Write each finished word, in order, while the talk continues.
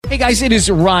Hey guys, it is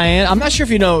Ryan. I'm not sure if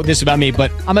you know this about me, but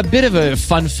I'm a bit of a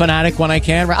fun fanatic when I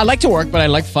can. I like to work, but I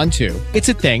like fun too. It's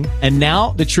a thing. And now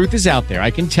the truth is out there.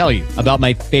 I can tell you about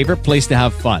my favorite place to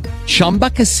have fun. Chumba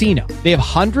Casino. They have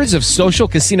hundreds of social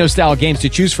casino style games to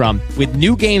choose from with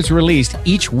new games released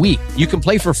each week. You can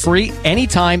play for free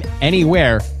anytime,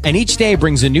 anywhere. And each day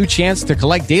brings a new chance to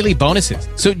collect daily bonuses.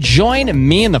 So join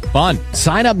me in the fun.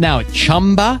 Sign up now at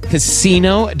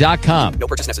ChumbaCasino.com. No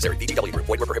purchase necessary. VGW Group.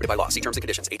 Void where prohibited by law. See terms and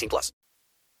conditions. 18+.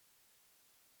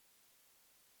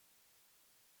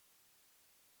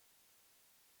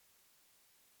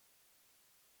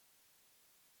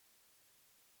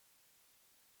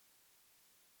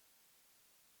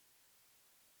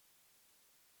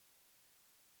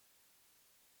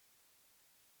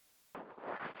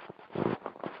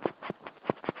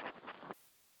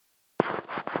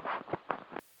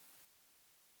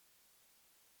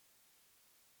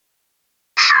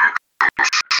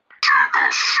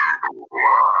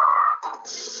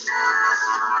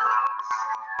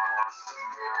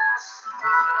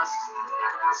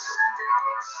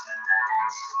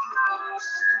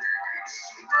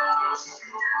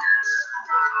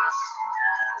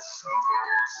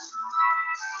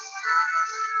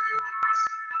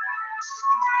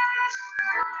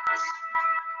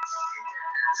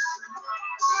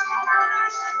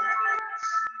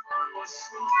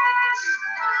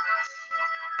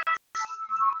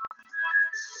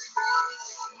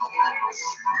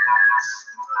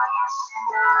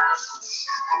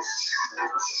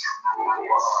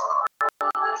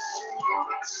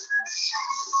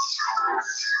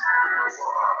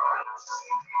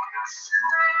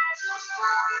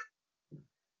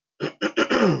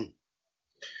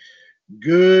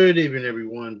 Good evening,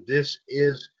 everyone. This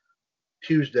is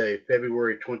Tuesday,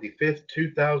 February 25th,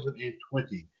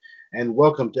 2020, and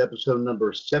welcome to episode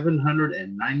number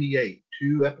 798,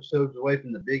 2 episodes away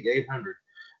from the big 800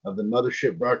 of the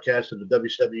mothership broadcast of the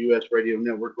WCWUS Radio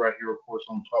Network right here, of course,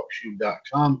 on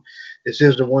TalkShoe.com. This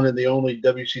is the one and the only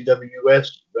WCWUS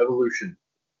Revolution.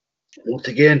 Once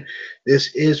again,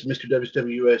 this is Mr.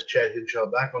 WCWUS Chad Henshaw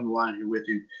back on the line here with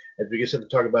you as we get set to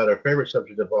talk about our favorite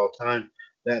subject of all time,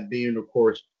 that being, of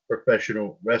course,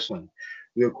 professional wrestling.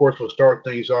 We, of course, will start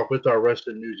things off with our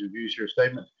wrestling news and views here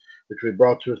statement, which was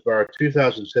brought to us by our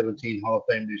 2017 Hall of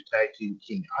Fame News Tag Team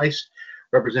King Ice,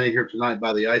 represented here tonight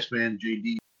by the Iceman,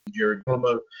 JD Jared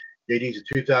Como. JD's a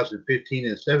 2015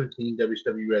 and 17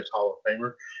 WWS Hall of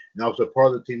Famer, and also part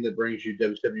of the team that brings you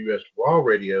WWS Raw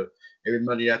Radio every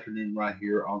Monday afternoon right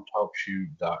here on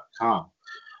TalkShoe.com.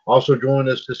 Also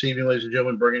joining us this evening, ladies and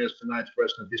gentlemen, bringing us tonight's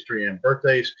wrestling history and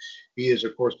birthdays. He is,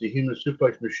 of course, the Human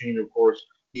Suplex Machine. Of course,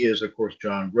 he is, of course,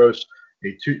 John Gross,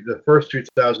 the first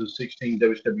 2016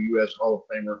 WWS Hall of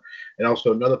Famer, and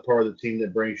also another part of the team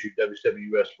that brings you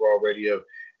WWS Raw Radio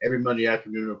every Monday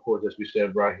afternoon, of course, as we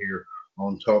said, right here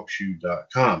on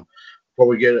TalkShoe.com. Before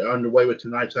we get underway with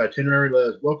tonight's itinerary, let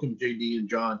us welcome JD and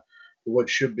John to what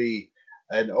should be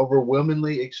an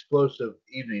overwhelmingly explosive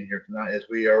evening here tonight, as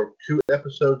we are 2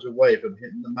 episodes away from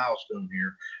hitting the milestone here,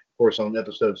 of course, on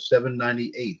episode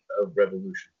 798 of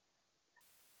Revolution.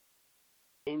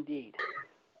 Indeed.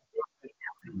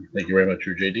 Thank you very much,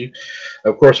 JD.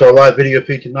 Of course, our live video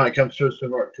feed tonight comes to us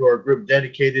from our group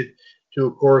dedicated to,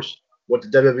 of course, what the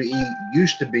WWE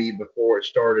used to be before it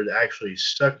started actually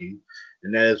sucking,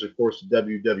 and that is, of course, the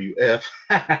WWF.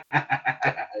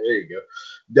 There you go.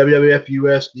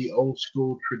 WWFUS, the old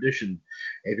school tradition.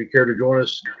 And if you care to join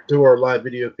us through our live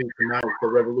video feed tonight for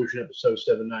Revolution episode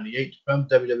 798 from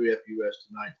WWFUS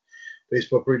tonight, please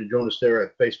feel free to join us there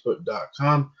at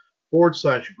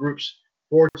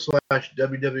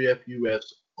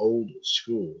facebook.com/groups/WWFUS old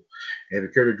school. And if you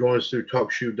care to join us through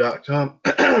TalkShoe.com,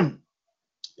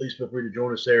 please feel free to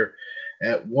join us there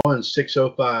at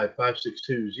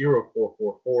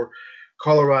 1-605-562-0444.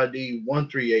 Caller ID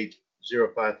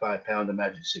 138055 pound the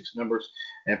magic 6 numbers,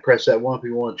 and press that 1 if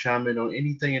you want to chime in on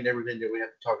anything and everything that we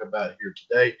have to talk about here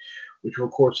today, which will,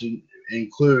 of course,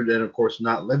 include and, of course,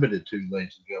 not limited to,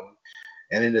 ladies and gentlemen.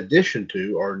 And in addition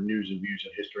to our news and views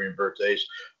and history and birthdays,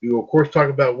 we will, of course,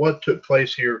 talk about what took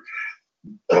place here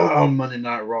on Monday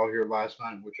Night Raw here last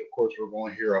night, which, of course, we're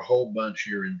going to hear a whole bunch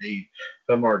here indeed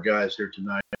from our guys here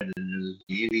tonight. And there's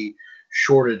any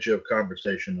shortage of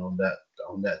conversation on that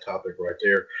topic right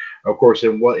there. Of course,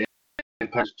 and what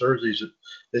impacts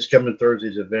this coming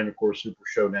Thursday's event, of course, Super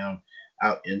Showdown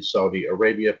out in Saudi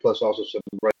Arabia, plus also some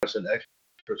wrestling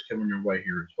experts coming your way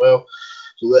here as well.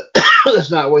 So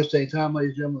let's not waste any time,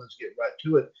 ladies and gentlemen. Let's get right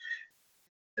to it.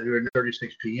 At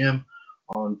 36 p.m.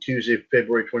 on Tuesday,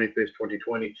 February 25th,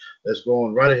 2020. Let's go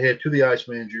on right ahead to the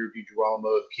Iceman, Jerry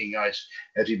DiGirolamo of King Ice,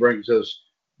 as he brings us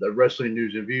the wrestling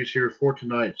news and views here for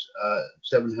tonight's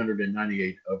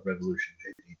 798 of Revolution.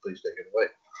 JD, please take it away.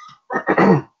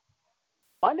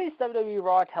 Monday's WWE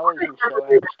Raw television show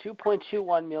averaged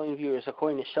 2.21 million viewers,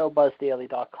 according to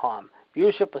ShowBuzzDaily.com.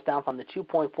 Viewership was down from the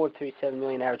 2.437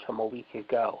 million average from a week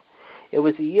ago. It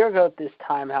was a year ago at this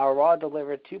time, however, Raw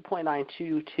delivered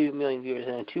 2.922 million viewers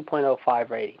and a 2.05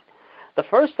 rating. The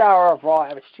first hour of Raw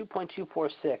averaged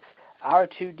 2.246, Hour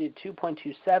 2 did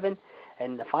 2.27,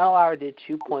 and the final hour did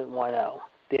 2.10.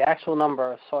 The actual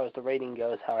number, as far as the rating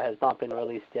goes, however, has not been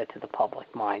released yet to the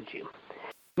public, mind you.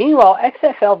 Meanwhile,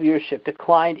 XFL viewership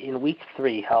declined in Week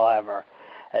 3, however,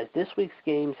 as this week's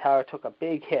games, however, took a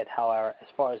big hit, however, as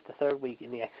far as the third week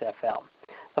in the XFL.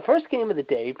 The first game of the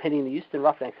day, pitting the Houston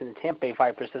Roughnecks and the Tampa Bay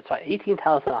Vipers, that saw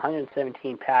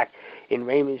 18,117 packed in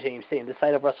Raymond James Stadium, the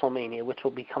site of WrestleMania, which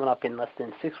will be coming up in less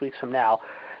than 6 weeks from now,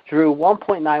 drew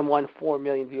 1.914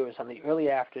 million viewers on the early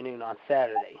afternoon on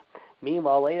Saturday.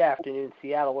 Meanwhile, late afternoon,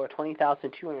 Seattle, where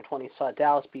 20,220 saw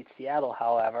Dallas beat Seattle,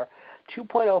 however,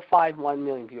 2.051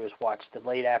 million viewers watched the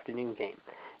late afternoon game.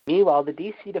 Meanwhile, the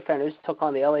D.C. Defenders took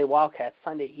on the L.A. Wildcats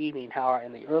Sunday evening, however,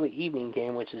 in the early evening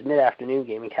game, which is mid-afternoon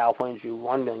game in California, drew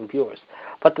 1 million viewers.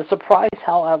 But the surprise,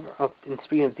 however, and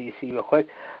speaking of D.C. real quick,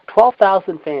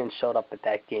 12,000 fans showed up at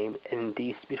that game in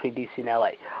between D.C. and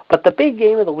L.A. But the big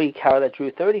game of the week, however, that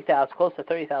drew 30,000, close to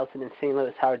 30,000 in St.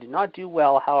 Louis, however, did not do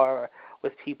well, however,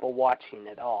 with people watching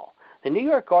at all. The New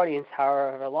York Guardians,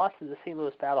 however, lost to the St.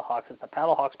 Louis Battlehawks as the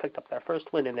Battlehawks picked up their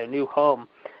first win in their new home,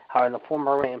 however, in the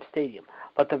former Rams Stadium.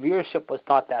 But the viewership was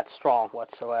not that strong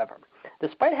whatsoever.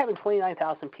 Despite having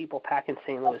 29,000 people packed in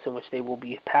St. Louis, in which they will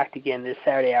be packed again this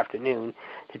Saturday afternoon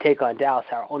to take on Dallas,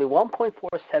 however, only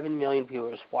 1.47 million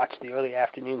viewers watched the early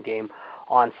afternoon game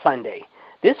on Sunday.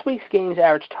 This week's games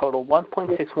averaged total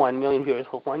 1.61 million viewers,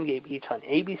 with one game each on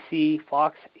ABC,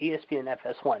 Fox, ESPN, and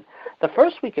FS1. The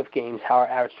first week of games,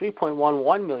 however, averaged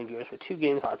 3.11 million viewers, with 2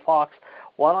 games on Fox,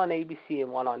 1 on ABC,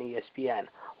 and 1 on ESPN.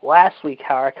 Last week,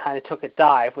 however, kind of took a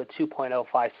dive with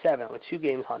 2.057, with 2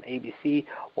 games on ABC,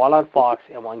 1 on Fox,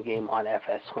 and 1 game on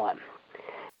FS1.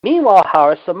 Meanwhile,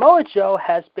 however, Samoa Joe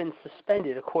has been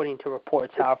suspended, according to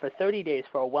reports, however, for 30 days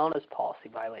for a wellness policy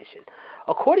violation.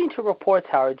 According to reports,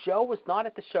 however, Joe was not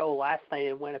at the show last night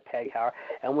in Winnipeg, however,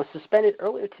 and was suspended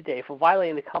earlier today for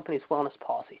violating the company's wellness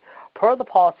policy. Per the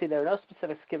policy, there are no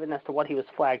specifics given as to what he was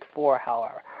flagged for,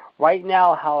 however. Right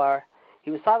now, however, he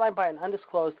was sidelined by an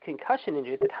undisclosed concussion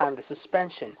injury at the time of the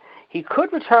suspension. He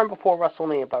could return before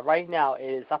WrestleMania, but right now it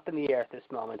is up in the air at this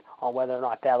moment on whether or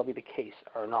not that'll be the case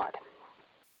or not.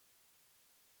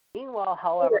 Meanwhile,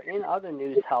 however, in other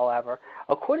news, however,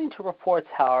 according to reports,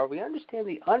 however, we understand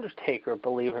The Undertaker,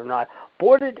 believe it or not,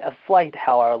 boarded a flight,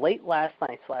 however, late last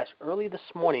night / early this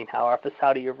morning, however, for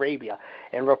Saudi Arabia.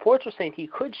 And reports are saying he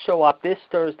could show up this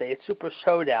Thursday at Super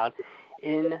Showdown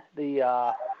in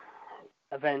the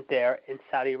event there in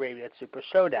Saudi Arabia at Super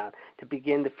Showdown to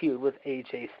begin the feud with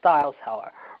AJ Styles,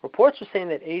 however. Reports are saying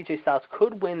that AJ Styles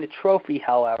could win the trophy,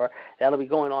 however. That'll be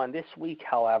going on this week,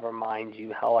 however, mind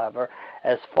you, however,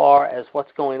 as far as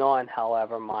what's going on,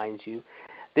 however, mind you,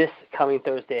 this coming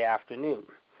Thursday afternoon.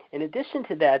 In addition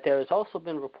to that, there has also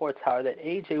been reports, however, that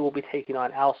AJ will be taking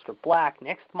on Aleister Black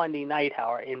next Monday night,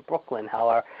 however, in Brooklyn,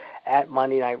 however, at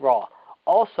Monday Night Raw.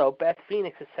 Also, Beth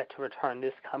Phoenix is set to return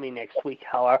this coming next week,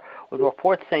 however, with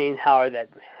reports saying, however, that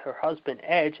her husband,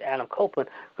 Edge, Adam Copeland,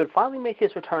 could finally make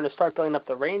his return to start building up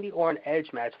the Randy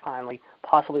Orton-Edge match finally,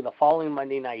 possibly the following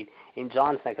Monday night in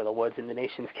John's neck of the woods in the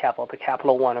nation's capital, the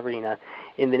Capital One Arena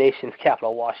in the nation's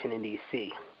capital, Washington,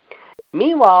 D.C.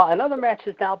 Meanwhile, another match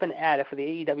has now been added for the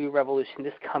AEW Revolution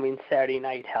this coming Saturday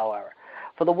night, however.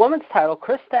 For the women's title,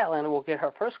 Kris Statlander will get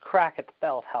her first crack at the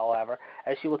belt, however,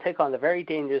 as she will take on the very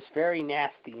dangerous, very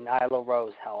nasty Nyla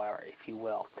Rose, however, if you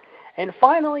will. And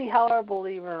finally, however,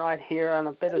 believe it or not, here on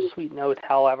a bittersweet note,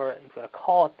 however, I'm going to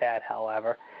call it that,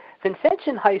 however,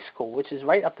 Vincentian High School, which is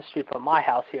right up the street from my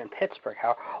house here in Pittsburgh,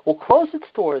 however, will close its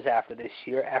doors after this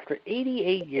year, after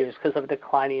 88 years because of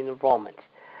declining enrollment.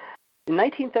 In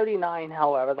 1939,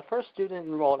 however, the first student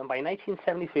enrolled, and by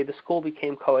 1973, the school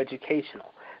became coeducational.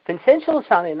 Vincentian was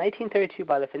founded in 1932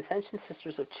 by the Vincentian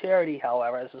Sisters of Charity,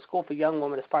 however, as a school for young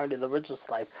women aspiring to the religious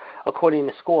life, according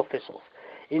to school officials.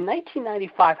 In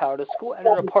 1995, however, the school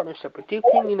entered a partnership with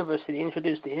Duquesne University to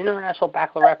introduce the International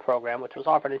Baccalaureate program, which was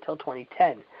offered until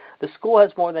 2010. The school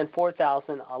has more than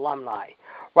 4,000 alumni.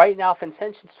 Right now,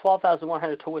 Vincentian's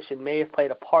 $12,100 tuition may have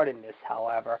played a part in this,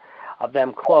 however, of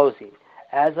them closing.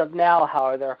 As of now,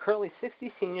 however, there are currently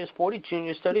 60 seniors, 40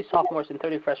 juniors, 30 sophomores, and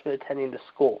 30 freshmen attending the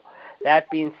school. That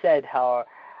being said, however,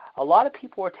 A lot of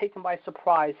people were taken by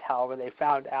surprise, however, they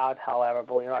found out, however,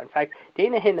 believe it or not. In fact,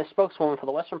 Dana Hinton, a spokeswoman for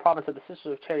the Western Province of the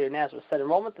Sisters of Charity of Nazareth, said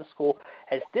enrollment at the school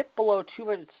has dipped below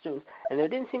 200 students, and there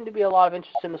didn't seem to be a lot of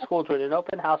interest in the school during an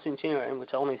open house in January in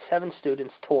which only 7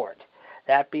 students toured.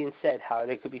 That being said, however,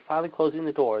 they could be finally closing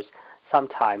the doors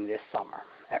sometime this summer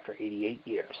after 88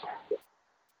 years.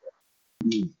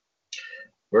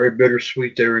 Very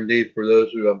bittersweet there indeed for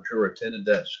those who I'm sure attended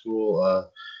that school.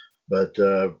 But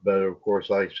of course,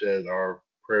 like I said, our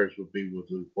prayers would be with,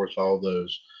 of course, all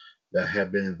those that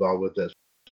have been involved with that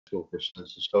school for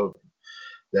since. So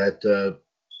that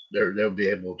they'll be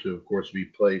able to, of course, be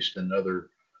placed in other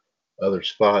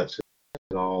spots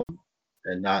and all,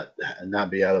 and not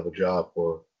be out of a job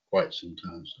for quite some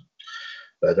time. So,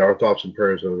 but our thoughts and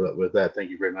prayers with that.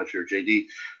 Thank you very much, here, JD.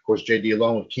 Of course, JD,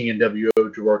 along with King and WO,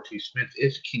 Gerard T. Smith,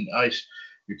 is King Ice,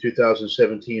 your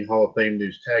 2017 Hall of Fame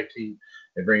News Tag Team.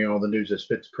 They bring all the news that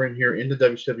fits print here in the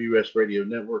WCWUS Radio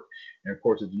Network. And, of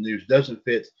course, if the news doesn't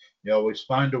fit, they always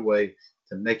find a way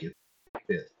to make it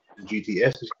fit. In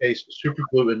GTS's case, super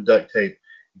glue and duct tape.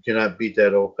 You cannot beat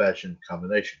that old-fashioned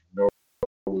combination, nor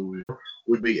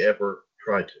would we ever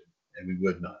try to, and we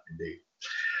would not, indeed.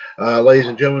 Ladies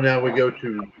and gentlemen, now we go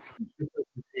to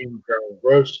Team Carol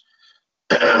Gross,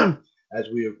 as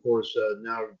we, of course,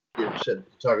 now get set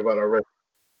to talk about our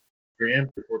wrestling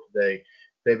for today,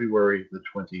 February the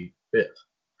 25th.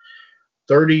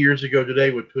 30 years ago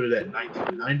today would put it at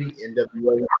 1990.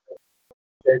 NWA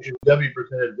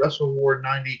presented Wrestle War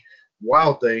 90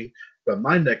 Wild Thing from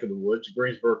my neck of the woods,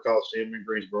 Greensboro Coliseum in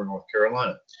Greensboro, North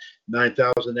Carolina.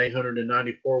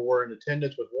 9,894 were in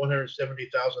attendance with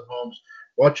 170,000 homes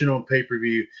watching on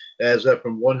pay-per-view. That is up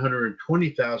from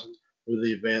 120,000 for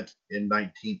the event in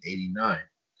 1989.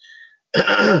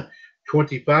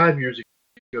 25 years ago,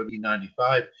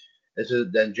 1995,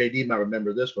 then JD might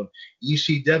remember this one,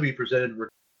 ECW presented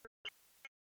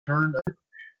Return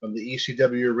from the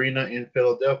ECW Arena in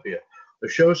Philadelphia. The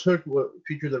show's hook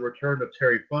featured the return of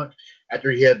Terry Funk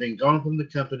after he had been gone from the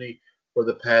company for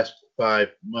the past 5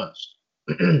 months.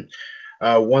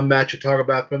 One match to talk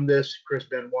about from this, Chris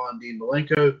Benoit and Dean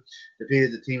Malenko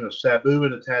defeated the team of Sabu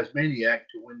and the Tasmaniac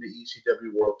to win the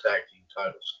ECW World Tag Team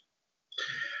titles.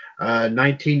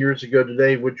 19 years ago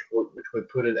today, which would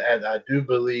put it at, I do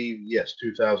believe, yes,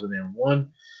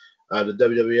 2001. The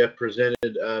WWF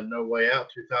presented No Way Out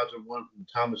 2001 from the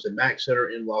Thomas and Mack Center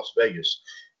in Las Vegas.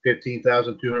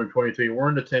 15,223 were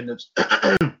in attendance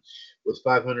with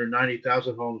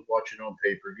 590,000 homes watching on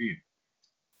pay-per-view.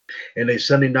 In a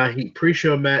Sunday Night Heat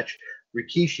pre-show match,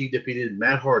 Rikishi defeated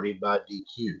Matt Hardy by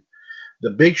DQ.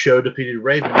 The Big Show defeated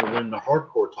Raven to win the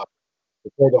Hardcore title.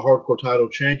 Before the Hardcore title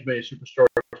changed, many superstars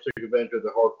took advantage of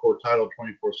the Hardcore title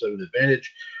 24/7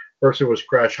 advantage. First, there was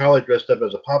Crash Holly dressed up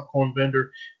as a popcorn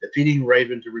vendor, defeating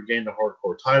Raven to regain the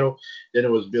Hardcore title. Then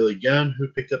it was Billy Gunn who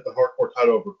picked up the Hardcore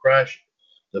title over Crash,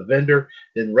 the vendor.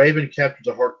 Then Raven captured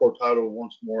the Hardcore title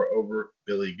once more over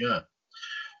Billy Gunn.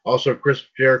 Also, Chris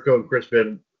Jericho and Chris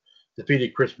Ben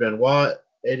defeated Chris Benoit,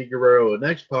 Eddie Guerrero, and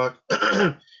X-Pac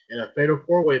in a fatal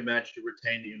four-way match to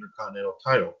retain the Intercontinental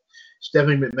title.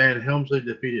 Stephanie McMahon Helmsley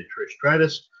defeated Trish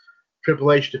Stratus.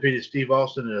 Triple H defeated Steve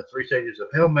Austin in a 3 Stages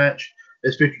of Hell match.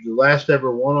 This featured the last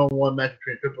ever one-on-one match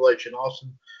between Triple H and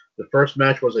Austin. The first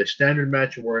match was a standard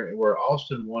match where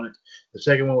Austin won it. The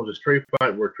second one was a street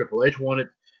fight where Triple H won it.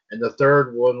 And the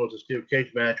third one was a steel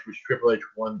cage match, which Triple H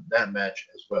won that match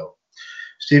as well.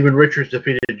 Steven Richards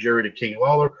defeated Jerry the King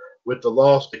Lawler. With the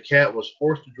loss, the Cat was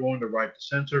forced to join the Right to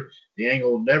Censor. The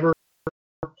angle never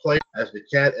played as the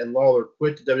Cat and Lawler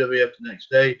quit the WWF the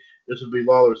next day. This would be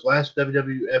Lawler's last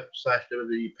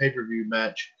WWF/WWE pay-per-view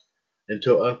match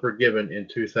until Unforgiven in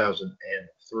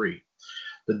 2003.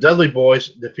 The Dudley Boys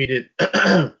defeated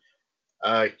Kane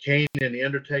and The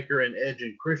Undertaker and Edge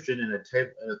and Christian in a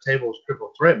tables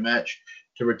triple threat match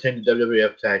to retain the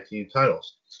WWF Tag Team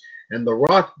titles. And The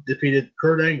Rock defeated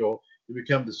Kurt Angle to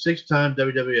become the 6-time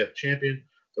WWF champion.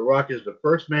 The Rock is the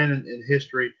first man in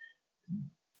history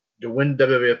to win the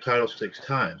WWF title 6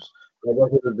 times. The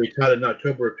record would be tied in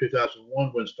October of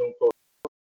 2001 when Stone Cold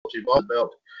bought the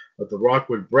belt, but The Rock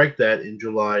would break that in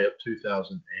July of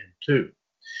 2002.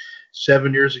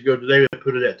 7 years ago today, we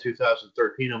put it at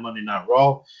 2013 on Monday Night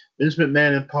Raw. Vince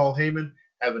McMahon and Paul Heyman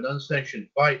have an unsanctioned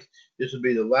fight. This would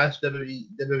be the last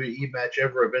WWE match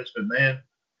ever of Vince McMahon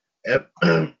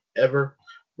ever.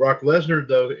 Brock Lesnar,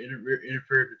 though,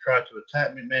 interfered to try to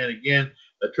attack McMahon again,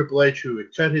 but Triple H, who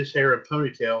had cut his hair and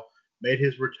ponytail, made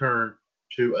his return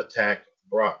to attack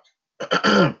Brock.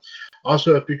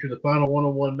 Also, it featured the final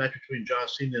one-on-one match between John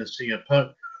Cena and CM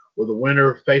Punk, with the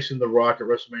winner facing The Rock at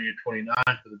WrestleMania 29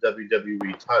 for the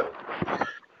WWE title.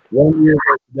 1 year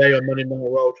ago today on Monday Night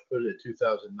Raw, which put it at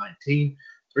 2019,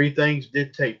 three things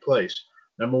did take place.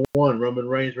 Number one, Roman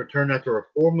Reigns returned after a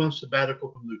 4-month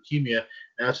sabbatical from leukemia,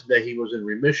 announced that he was in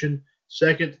remission.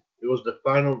 Second, it was the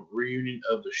final reunion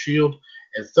of the Shield.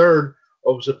 And third,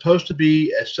 what was supposed to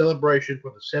be a celebration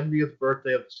for the 70th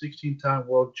birthday of the 16-time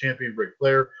world champion Ric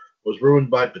Flair was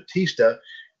ruined by Batista.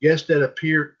 Guests that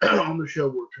appeared on the show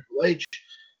were Triple H,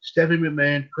 Stephanie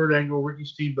McMahon, Kurt Angle, Ricky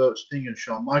Steamboat, Sting, and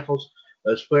Shawn Michaels.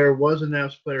 As Flair was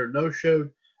announced, Flair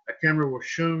no-showed. A camera was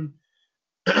shown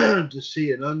to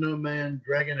see an unknown man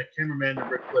dragging a cameraman to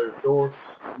Ric Flair's door.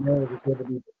 The man was reported to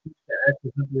be Batista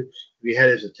accidentally if he had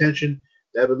his attention.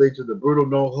 That would lead to the brutal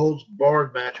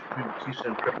no-holds-barred match between Batista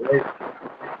and Triple H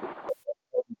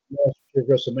at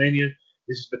WrestleMania.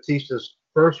 This is Batista's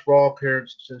first Raw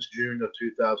appearance since June of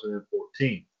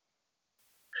 2014.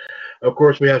 Of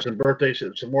course, we have some more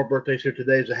birthdays here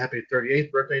today. It's a happy 38th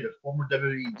birthday to former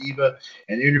WWE Diva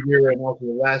and interviewer, and also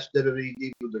the last WWE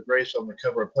Diva with the grace on the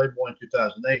cover of Playboy in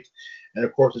 2008. And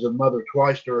of course, as a mother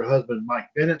twice to her husband, Mike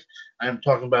Bennett. I am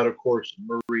talking about, of course,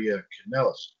 Maria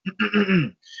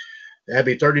Kanellis.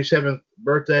 Happy 37th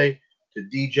birthday to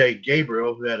DJ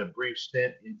Gabriel, who had a brief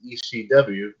stint in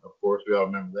ECW. Of course, we all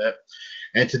remember that.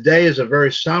 And today is a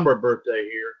very somber birthday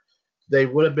here. Today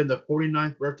would have been the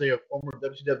 49th birthday of former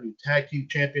WCW Tag Team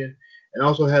Champion, and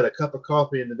also had a cup of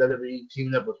coffee in the WWE,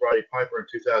 teaming up with Roddy Piper in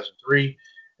 2003.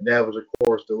 And that was, of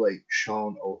course, the late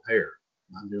Sean O'Hare.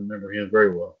 I do remember him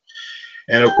very well.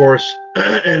 And of course,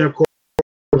 I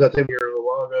think here a little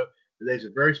while ago, today's a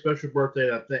very special birthday,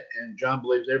 and John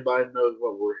believes everybody knows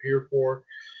what we're here for.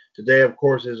 Today, of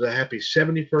course, is a happy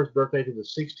 71st birthday to the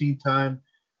 16-time.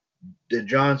 Did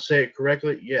John say it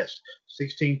correctly? Yes,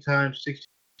 16-time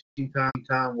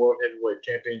world heavyweight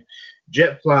champion,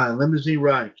 jet flying, limousine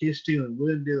riding, kiss stealing,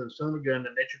 wheeling dealing, son of a gun,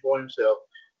 and nature boy himself.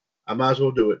 I might as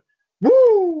well do it.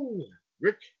 Woo!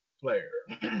 Ric Flair.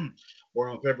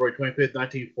 Born on February 25th,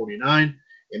 1949,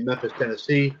 in Memphis,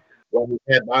 Tennessee. While he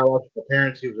had biological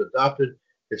parents, he was adopted.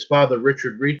 His father,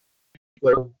 Richard Reed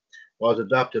Flair, while his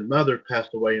adopted mother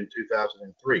passed away in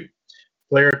 2003.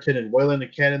 Flair attended Wayland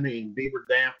Academy in Beaver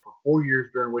Dam for 4 years,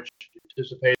 during which he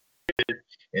participated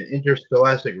in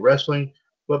interscholastic wrestling,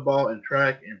 football, and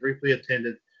track, and briefly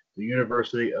attended the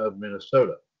University of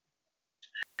Minnesota.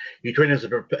 He trained as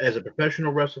a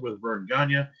professional wrestler with Vern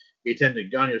Gagne. He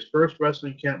attended Gagne's first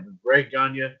wrestling camp with Greg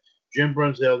Gagne, Jim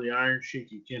Brunzell, the Iron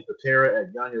Sheik, and Ken Patera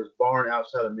at Gagne's barn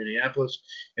outside of Minneapolis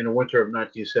in the winter of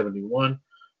 1971.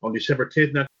 On December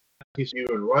 10th,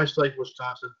 1972, in Rice Lake,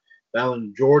 Wisconsin,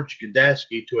 battling George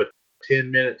Gadaski to a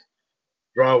 10-minute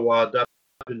draw while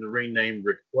adopting the ring name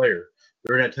Ric Flair.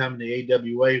 During that time in the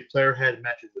AWA, Flair had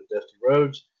matches with Dusty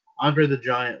Rhodes, Andre the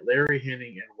Giant, Larry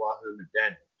Hennig, and Wahoo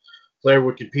McDaniel. Flair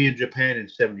would compete in Japan in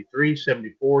 73,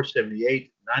 74,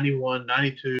 78, 91,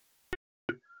 92,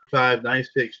 95,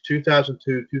 96,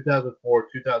 2002, 2004,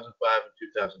 2005, and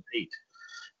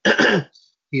 2008.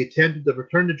 He attempted to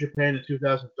return to Japan in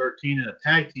 2013 in a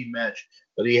tag team match,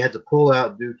 but he had to pull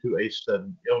out due to a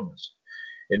sudden illness.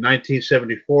 In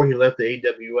 1974, he left the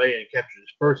AWA and captured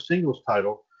his first singles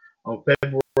title. On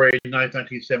February 9,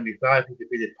 1975, he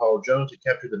defeated Paul Jones to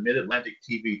capture the Mid-Atlantic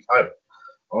TV title.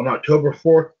 On October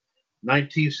 4,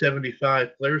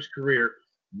 1975, Flair's career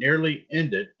nearly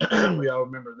ended. We all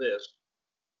remember this,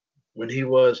 when he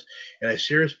was in a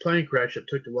serious plane crash that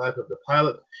took the life of the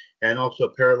pilot and also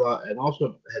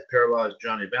had paralyzed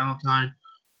Johnny Valentine,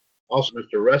 also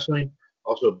Mr. Wrestling,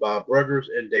 also Bob Ruggers,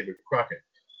 and David Crockett.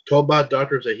 Told by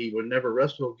doctors that he would never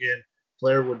wrestle again,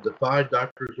 Flair would defy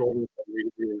doctors' orders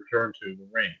and return to the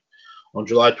ring. On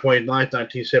July 29,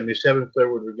 1977,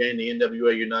 Flair would regain the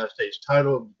NWA United States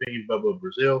title, defeating Bobo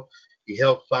Brazil. He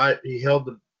had 5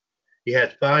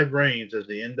 reigns as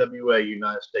the NWA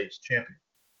United States champion.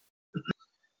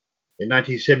 In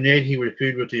 1978, he would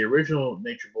feud with the original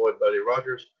Nature Boy, Buddy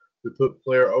Rogers, who put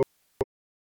Flair over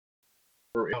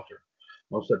counter.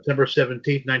 On September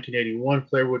 17, 1981,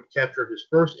 Flair would capture his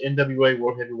first NWA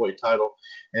World Heavyweight title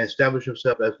and establish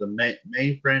himself as the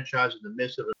main franchise in the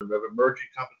midst of emerging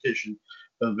competition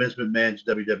from Vince McMahon's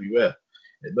WWF.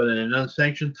 But an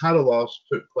unsanctioned title loss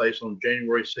took place on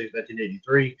January 6,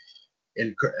 1983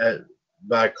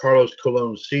 by Carlos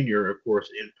Colon Sr., of course,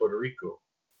 in Puerto Rico.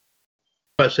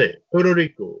 I say Puerto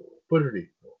Rico.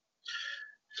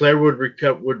 Flair would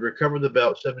recover the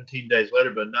belt 17 days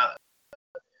later, but not.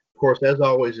 Of course, as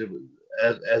always,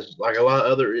 as like a lot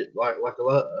of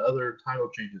other title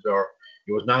changes are,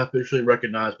 it was not officially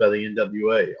recognized by the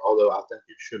NWA, although I think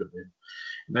it should have been.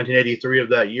 In 1983 of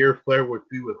that year, Flair would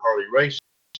feud with Harley Race,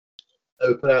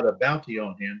 who put out a bounty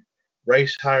on him.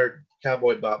 Race hired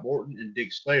Cowboy Bob Orton and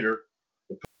Dick Slater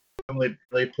to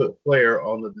they put Flair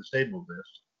on the disabled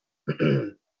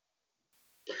list.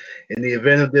 In the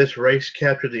event of this, Race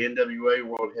captured the NWA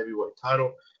World Heavyweight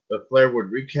title, but Flair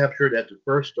would recapture it at the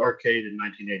first Starrcade in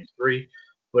 1983.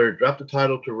 Flair dropped the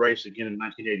title to Race again in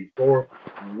 1984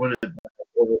 and won it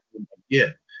over him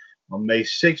again. On May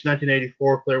 6,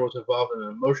 1984, Flair was involved in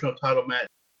an emotional title match.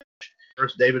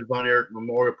 First David Von Erich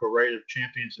Memorial Parade of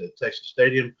Champions at Texas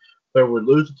Stadium. Flair would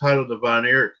lose the title to Von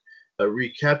Erich,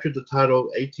 recaptured the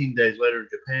title 18 days later in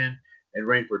Japan, and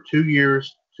reigned for 2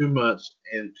 years, 2 months,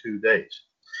 and 2 days.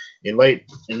 In late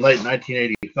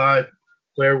 1985,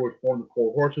 Flair would form the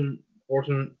Four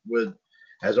Horsemen with,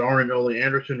 as Arn and Ole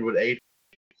Anderson would aid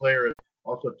Flair.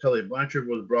 Also, Tully Blanchard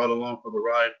was brought along for the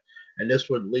ride, and this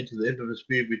would lead to the infamous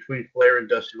feud between Flair and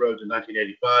Dusty Rhodes in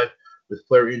 1985, with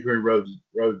Flair injuring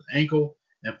Rhodes' ankle,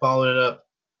 and following it up,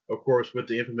 of course, with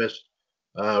the infamous,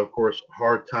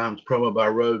 Hard Times promo by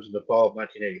Rhodes in the fall of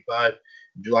 1985.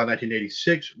 In July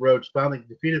 1986, Rhodes finally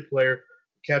defeated Flair,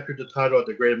 captured the title at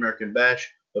the Great American Bash,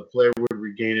 but Flair would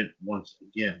regain it once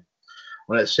again.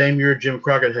 On that same year, Jim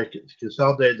Crockett had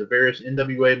consolidated the various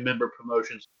NWA member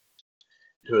promotions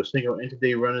to a single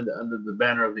entity running under the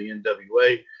banner of the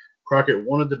NWA. Crockett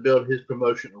wanted to build his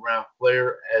promotion around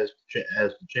Flair as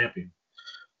the champion.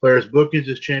 Flair's bookings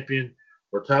as champion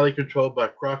were tightly controlled by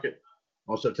Crockett.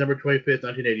 On September 25,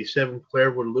 1987,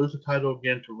 Flair would lose the title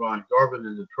again to Ron Garvin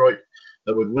in Detroit,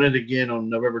 but would win it again on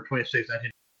November 26,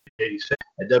 1987,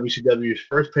 at WCW's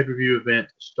first pay-per-view event,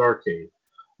 Starrcade.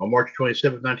 On March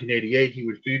 27, 1988, he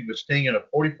would feud with Sting in a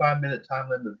 45-minute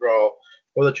time-limited draw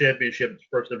for the championship, its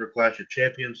first ever Clash of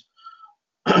Champions.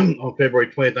 On February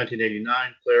 20,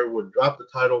 1989, Flair would drop the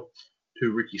title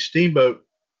to Ricky Steamboat,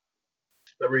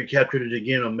 but recaptured it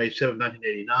again on May 7,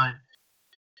 1989.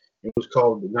 It was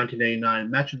called the 1989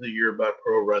 Match of the Year by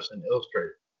Pro Wrestling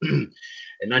Illustrated.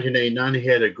 In 1989, he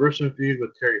had a gruesome feud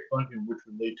with Terry Funk, which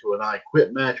would lead to an I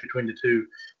Quit match between the two,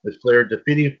 with Flair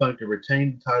defeating Funk to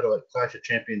retain the title at Clash of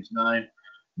Champions 9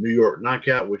 New York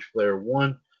Knockout, which Flair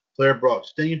won. Flair brought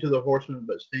Sting into the Horsemen,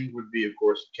 but Sting would be, of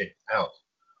course, kicked out.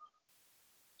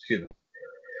 Excuse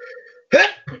me.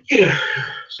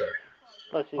 Sorry.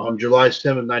 On July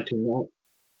 7, 1990.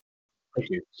 Thank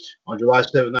you. On July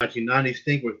 7, 1990,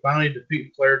 Sting would finally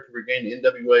defeat Flair to regain the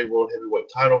NWA World Heavyweight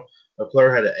title. But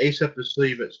Flair had an ace up his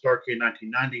sleeve at Starrcade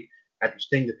 1990 after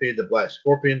Sting defeated the Black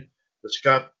Scorpion.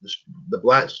 The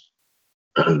Black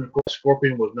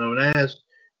Scorpion was known as,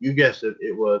 you guessed it,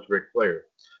 it was Ric Flair.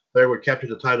 Flair would capture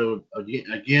the title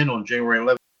again on January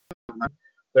 11.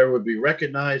 Flair would be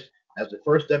recognized as the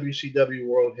first WCW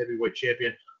World Heavyweight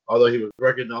Champion, although he was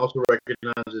also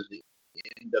recognized as the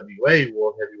NWA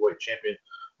World Heavyweight Champion.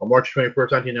 On March 21,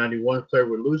 1991, Flair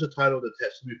would lose the title to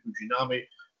Tatsumi Fujinami,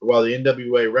 but while the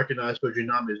NWA recognized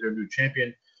Fujinami as their new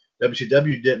champion,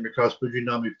 WCW didn't, because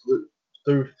Fujinami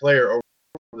threw Flair over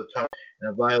the top in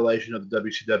a violation of the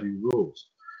WCW rules.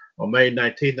 On May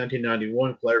 19,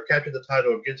 1991, Flair captured the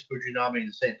title against Fujinami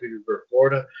in St. Petersburg,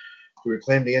 Florida, to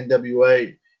reclaim the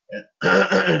NWA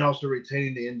and also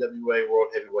retaining the NWA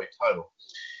World Heavyweight title.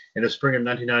 In the spring of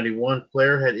 1991,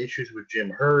 Flair had issues with Jim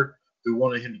Herd, who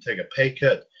wanted him to take a pay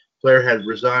cut. Flair had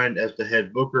resigned as the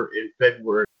head booker in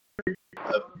February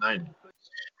of 90.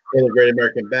 In the Great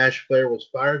American Bash, Flair was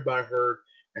fired by Herd,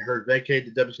 and Herd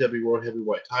vacated the WCW World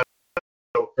Heavyweight title.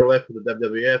 Flair left for the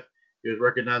WWF. He was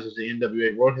recognized as the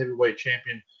NWA World Heavyweight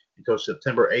Champion until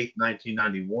September 8,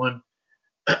 1991,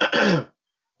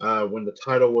 when the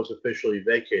title was officially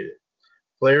vacated.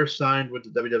 Flair signed with the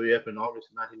WWF in August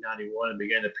of 1991 and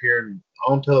began appearing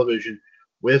on television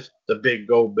with the big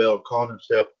gold belt, calling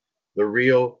himself the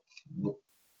Real,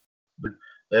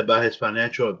 led by his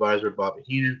financial advisor, Bobby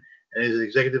Heenan, and his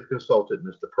executive consultant,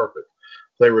 Mr. Perfect.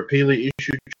 Flair repeatedly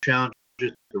issued challenges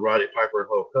to Roddy Piper and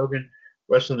Hulk Hogan,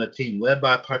 wrestling a team led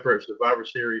by Piper at Survivor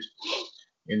Series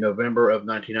in November of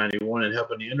 1991, and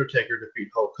helping The Undertaker defeat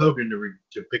Hulk Hogan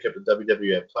to pick up the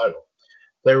WWF title.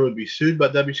 Flair would be sued by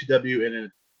WCW in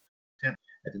an attempt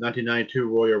at the 1992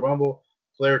 Royal Rumble.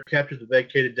 Flair captured the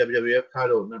vacated WWF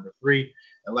title at number 3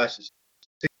 and lasted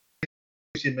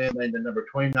 60 minutes, named the number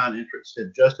 29 entrant,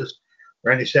 Sid Justice.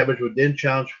 Randy Savage would then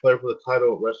challenge Flair for the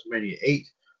title at WrestleMania 8.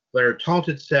 Flair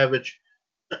taunted Savage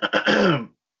by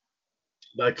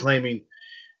claiming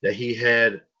that he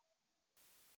had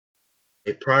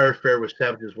a prior affair with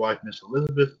Savage's wife, Miss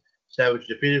Elizabeth. Savage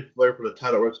defeated Flair for the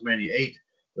title at WrestleMania 8.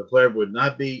 But Flair would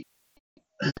not be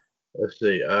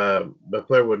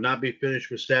Flair would not be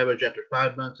finished with Savage. After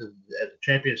 5 months as the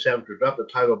champion, Savage would drop the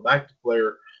title back to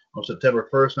Flair on September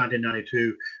 1st,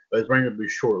 1992, but his reign would be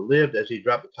short-lived as he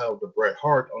dropped the title to Bret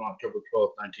Hart on October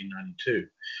 12th, 1992.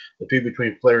 The feud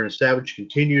between Flair and Savage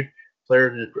continued. Flair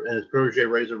and his protege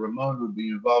Razor Ramon would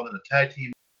be involved in a tag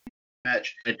team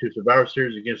match into Survivor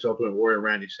Series against Ultimate Warrior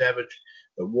Randy Savage.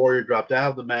 But Warrior dropped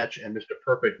out of the match, and Mr.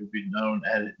 Perfect would be known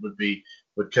and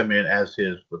would come in as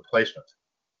his replacement.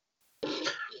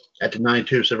 At the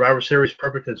 92 Survivor Series,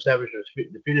 Perfect and Savage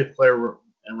defeated Flair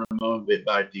and Ramon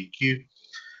by DQ.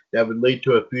 That would lead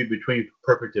to a feud between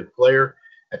Perfect and Flair.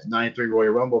 At the 93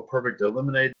 Royal Rumble, Perfect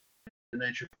eliminated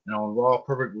Nature, and on Raw,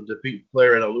 Perfect would defeat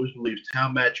Flair in a Lose Believes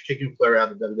Town match, kicking Flair out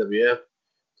of the WWF.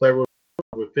 Flair would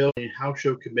fulfill house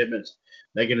show commitments,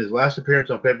 making his last appearance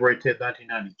on February 10,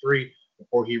 1993,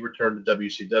 before he returned to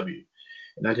WCW.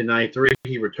 In 1993,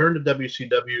 he returned to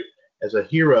WCW as a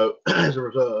hero as a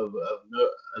result of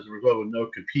no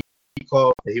compete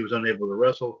clause that he was unable to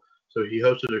wrestle. So he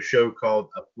hosted a show called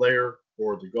A Flair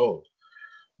for the Gold.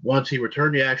 Once he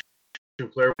returned to action,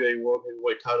 Flair won a World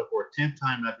Heavyweight title for a 10th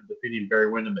time after defeating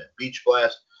Barry Windham at Beach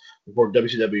Blast before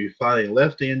WCW finally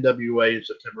left the NWA in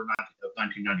September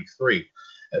 1993.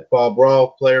 At Fall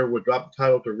Brawl, Flair would drop the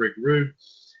title to Rick Rude.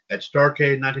 At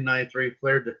Starrcade in 1993,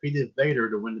 Flair defeated Vader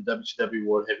to win the WCW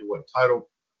World Heavyweight title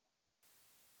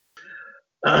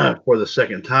for the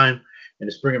second time. In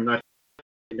the spring of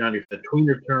 1990, the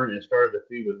tweener turned and started the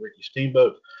feud with Ricky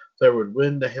Steamboat. Flair would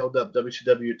win the held-up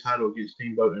WCW title against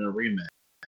Steamboat in a rematch.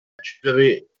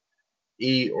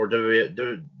 WWE or the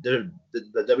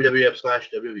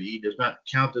WWF/WWE does not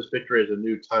count this victory as a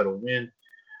new title win.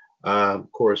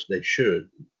 Of course, they should.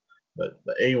 But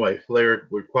anyway, Flair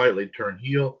would quietly turn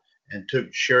heel and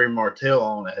took Sherry Martel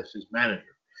on as his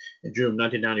manager. In June of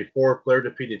 1994, Flair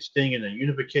defeated Sting in a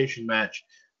unification match,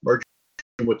 merging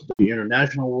with the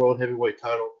International World Heavyweight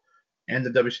title and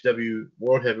the WCW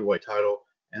World Heavyweight title,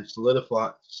 and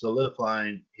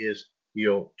solidifying his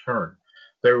heel turn.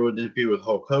 Flair would then feud with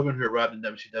Hulk Hogan, who arrived in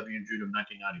WCW in June of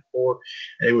 1994,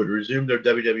 and they would resume their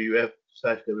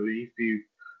WWF/WWE feud,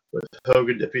 with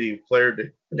Hogan defeating Flair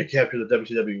to capture the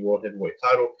WCW World Heavyweight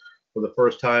title for the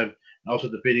first time, and also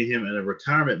defeating him in a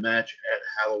retirement match at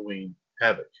Halloween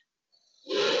Havoc.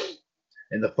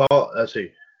 In the fall,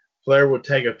 Flair would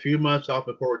take a few months off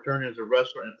before returning as a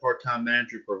wrestler and part-time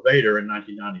manager for Vader in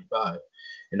 1995.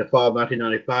 In the fall of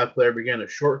 1995, Flair began a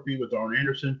short feud with Arn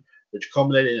Anderson, which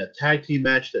culminated in a tag team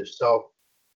match that saw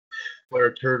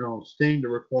Flair turn on Sting to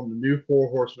reform the new Four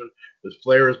Horsemen, with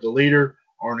Flair as the leader,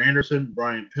 Arn Anderson,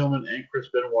 Brian Pillman, and Chris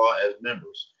Benoit as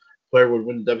members. Flair would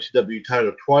win the WCW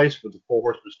title twice with the Four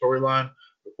Horsemen storyline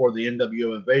before the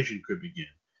NWO invasion could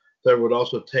begin. Flair would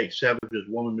also take Savage's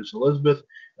woman, Miss Elizabeth,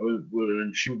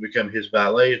 and she would become his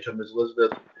valet until Miss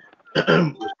Elizabeth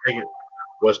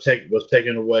was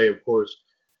taken away, of course,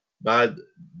 by the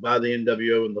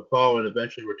NWO in the fall, and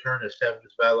eventually returned as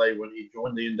Savage's valet when he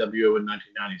joined the NWO in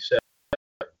 1997.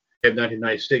 In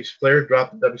 1996, Flair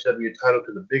dropped the WCW title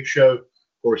to the Big Show. Of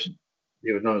course,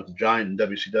 he was known as the Giant in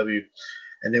WCW,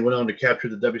 and they went on to capture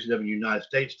the WCW United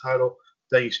States title.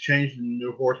 Things changed in the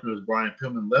New Horsemen as Brian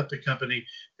Pillman left the company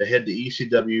to head the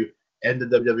ECW and the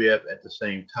WWF at the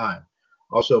same time.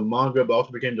 Also, Mongo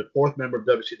also became the fourth member of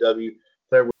WCW.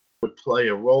 Flair would play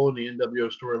a role in the NWO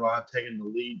storyline, taking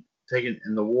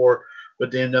in the war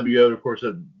with the NWO. Of course,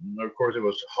 it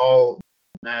was Hall,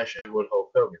 Nash, and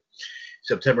Hulk Hogan.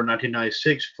 September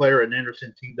 1996, Flair and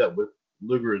Anderson teamed up with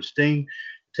Luger and Sting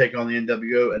to take on the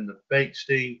NWO and the fake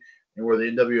Sting, and where the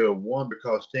NWO won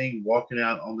because Sting walking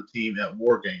out on the team at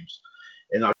War Games.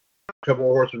 In October,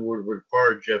 Horsemen would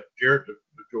require Jeff Jarrett to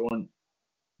join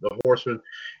the Horsemen.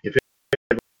 If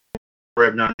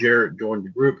not Jarrett joined the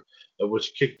group,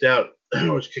 was kicked out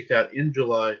in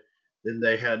July. Then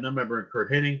they had no member in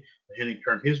Kurt Hennig. Hennig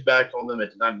turned his back on them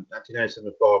at the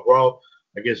 1997 Fall Brawl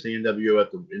against the NWO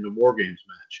in the War Games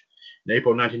match. In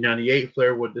April 1998,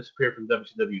 Flair would disappear from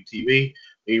WCW TV.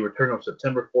 He returned on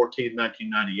September 14,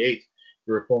 1998.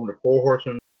 He reformed the Four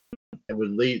Horsemen and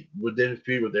would then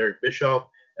feud with Eric Bischoff.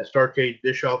 At Starrcade,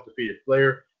 Bischoff defeated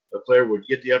Flair, but Flair would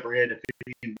get the upper hand,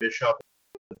 defeating Bischoff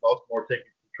in Baltimore, taking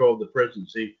control of the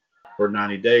presidency for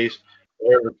 90 days.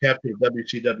 Flair would capture the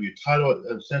WCW title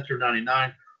at Censor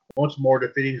 99, once more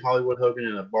defeating Hollywood Hogan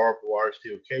in a barbed wire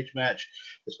steel cage match.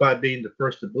 Despite being the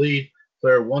first to bleed,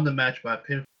 Flair won the match by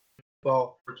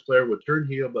pinfall. Flair would turn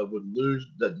heel but would lose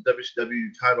the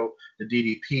WCW title to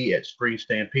DDP at Spring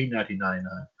Stampede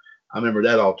 1999. I remember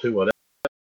that all too well. That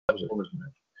was a women's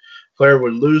match. Flair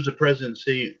would lose the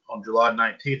presidency on July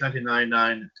 19,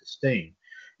 1999 to Sting.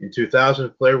 In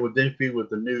 2000, Flair would then feud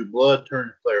with the New Blood,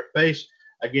 turning Flair face.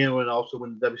 Again, would also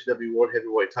win the WCW World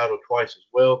Heavyweight title twice as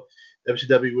well.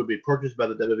 WCW would be purchased by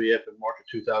the WWF in March of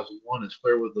 2001 as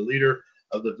Flair was the leader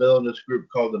of the villainous group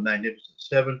called the Magnificent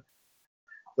Seven.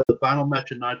 The final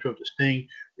match of Nitro to Sting,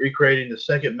 recreating the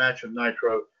second match of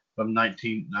Nitro from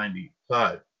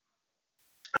 1995.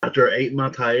 After an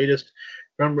 8-month hiatus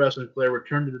from wrestling, Flair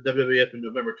returned to the WWF in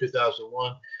November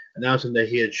 2001, announcing that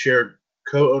he had shared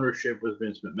co-ownership with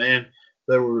Vince McMahon.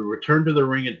 Flair would return to the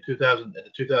ring at the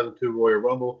 2002 Royal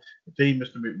Rumble, defeating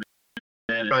Mr. McMahon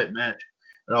in a fight match,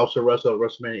 and also wrestled at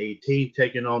WrestleMania 18,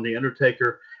 taking on The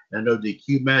Undertaker in a no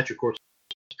DQ match. Of course,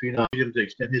 him to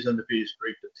extend his undefeated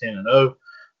streak to 10-0.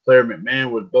 Flair and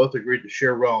McMahon would both agree to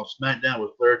share Raw and SmackDown,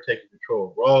 with Flair taking control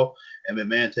of Raw and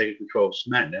McMahon taking control of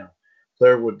SmackDown.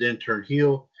 Flair would then turn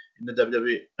heel in the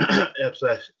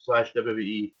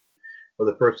WWF/WWE for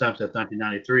the first time since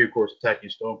 1993, of course, attacking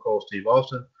Stone Cold Steve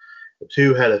Austin. The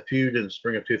two had a feud in the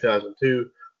spring of 2002,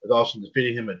 with Austin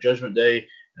defeating him at Judgment Day,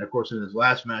 and of course in his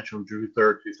last match on June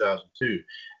 3rd, 2002.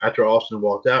 After Austin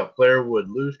walked out, Flair would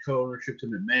lose co-ownership to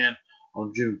McMahon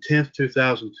on June 10th,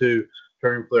 2002,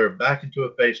 turning Flair back into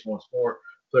a face once more.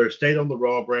 Flair stayed on the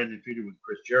Raw brand and feuded with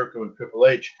Chris Jericho and Triple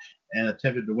H, and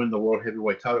attempted to win the World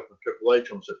Heavyweight title from Triple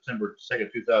H on September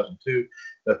 2nd, 2002,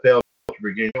 but failed to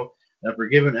regain it.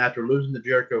 Unforgiven after losing to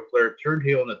Jericho, Flair turned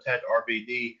heel and attacked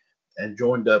RVD and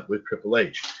joined up with Triple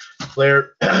H.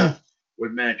 Flair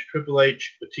would manage Triple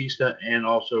H, Batista, and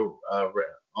also of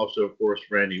course,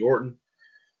 Randy Orton.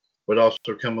 Would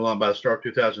also come along by the start of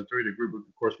 2003. The group would,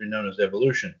 of course, be known as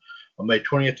Evolution. On May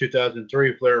 20th,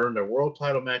 2003, Flair earned a world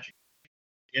title match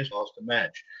against Austin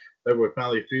match. Flair would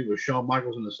finally feud with Shawn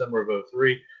Michaels in the summer of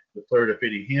 2003, with Flair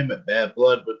defeating him at Bad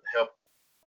Blood with the help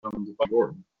from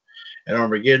Orton. At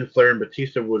Armageddon, Flair and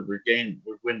Batista would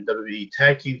win WWE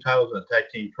Tag Team titles in a Tag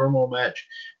Team Turmoil match,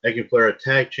 making Flair a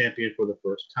tag champion for the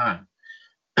first time.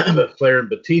 But Flair and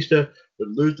Batista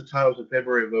would lose the titles in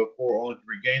February of 2004, only to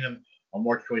regain them on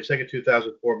March 22nd,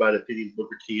 2004 by defeating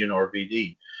Booker T and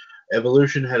RVD.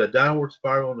 Evolution had a downward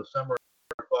spiral in the summer of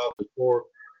 2004,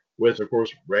 with, of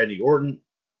course, Randy Orton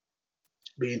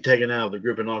being taken out of the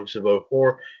group in August of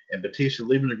 2004, and Batista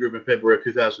leaving the group in February of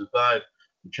 2005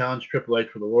 to challenge Triple H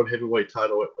for the World Heavyweight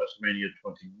title at WrestleMania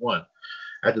 21.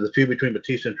 After the feud between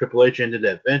Batista and Triple H ended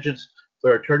at Vengeance,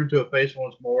 Flair turned into a face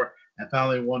once more and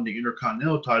finally won the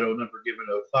Intercontinental title, number given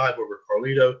 05 over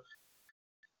Carlito.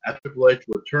 After Triple H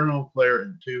would turn on Flair,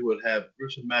 and two would have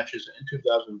gruesome matches in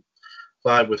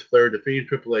 2005, with Flair defeating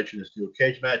Triple H in a steel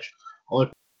cage match, only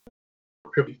for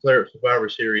Triple Flair at Survivor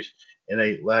Series in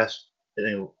a last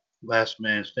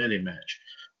man standing match.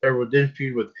 Flair would then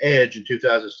feud with Edge in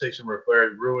 2006, and where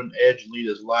Flair ruined Edge and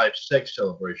Lita's live sex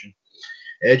celebration.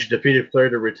 Edge defeated Flair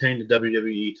to retain the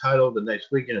WWE title the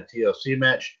next week in a TLC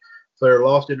match. Flair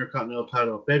lost the Intercontinental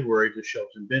title in February to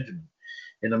Shelton Benjamin.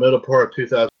 In the middle part of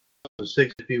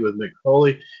 2006, he with Mick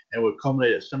Foley, and would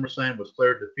culminate at SummerSlam with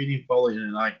Flair defeating Foley in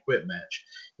an I Quit match.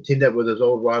 He teamed up with his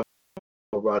old rival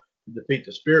to defeat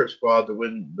the Spirit Squad to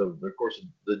win the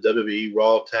WWE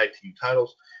Raw Tag Team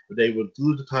titles, but they would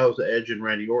lose the titles to Edge and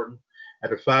Randy Orton.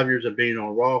 After 5 years of being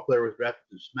on Raw, Flair was drafted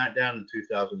to SmackDown in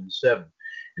 2007.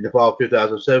 In the fall of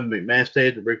 2007, McMahon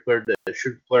stated to Ric Flair that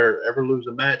should Flair ever lose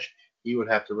a match, he would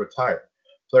have to retire.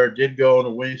 Flair did go on a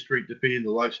winning streak, defeating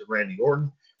the likes of Randy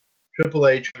Orton, Triple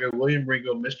H, William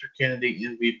Regal, Mr. Kennedy,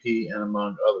 MVP, and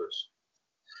among others.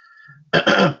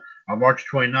 On March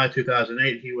 29,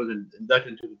 2008, he was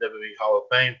inducted into the WWE Hall of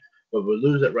Fame, but would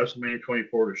lose at WrestleMania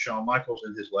 24 to Shawn Michaels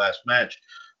in his last match.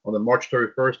 On the March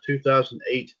 31st,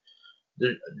 2008,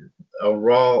 on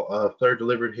Raw, Flair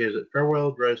delivered his farewell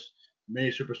address. Many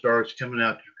superstars coming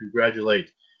out to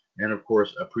congratulate and, of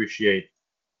course, appreciate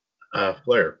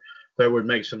Flair. Flair would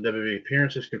make some WWE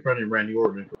appearances, confronting Randy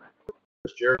Orton and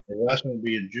Chris Jericho. The last one would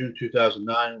be in June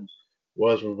 2009,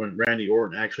 was when Randy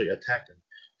Orton actually attacked him.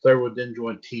 Flair would then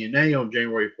join TNA on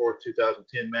January 4th,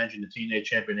 2010, managing the TNA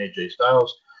champion AJ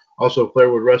Styles. Also, Flair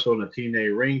would wrestle in a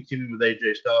TNA ring, teaming with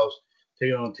AJ Styles,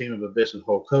 taking on a team of Abyss and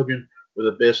Hulk Hogan, with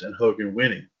Abyss and Hogan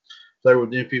winning. Flair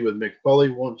would then feud with Mick Foley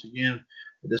once again,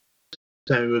 but this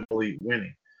time he would be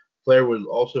winning. Flair would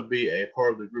also be a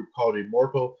part of the group called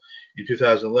Immortal. In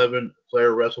 2011,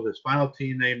 Flair wrestled his final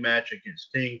TNA match against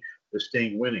Sting, with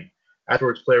Sting winning.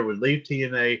 Afterwards, Flair would leave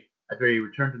TNA after he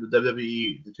returned to the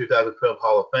WWE, the 2012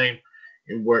 Hall of Fame,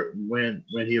 and when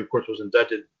he, of course, was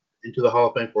inducted into the Hall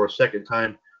of Fame for a second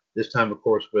time, this time, of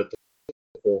course, with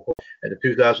at the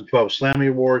 2012 Slammy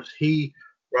Awards. He,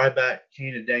 Ryback,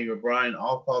 Kane, and Daniel Bryan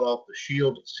all fought off the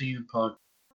Shield, CM Punk.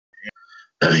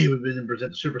 He would then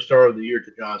present the Superstar of the Year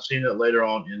to John Cena later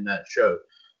on in that show.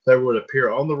 Flair would appear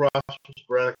on the roster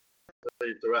sporadically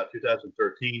throughout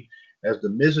 2013 as the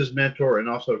Miz's mentor, and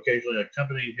also occasionally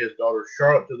accompanying his daughter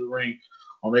Charlotte to the ring.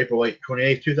 On April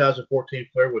 28, 2014,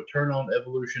 Flair would turn on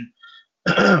Evolution,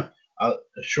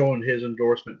 showing his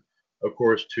endorsement, of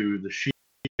course, to the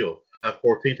Shield.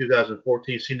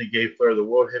 2014, Cena gave Flair the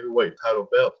World Heavyweight title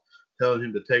belt. telling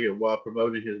him to take it while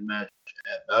promoting his match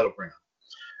at Battleground.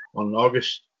 In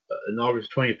August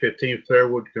 2015, Flair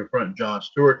would confront Jon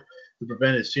Stewart, who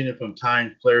prevented Cena from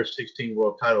tying Flair's 16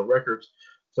 world title records.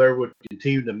 Flair would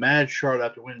continue to manage Charlotte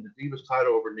after winning the Divas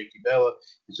title over Nikki Bella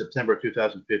in September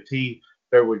 2015.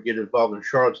 Flair would get involved in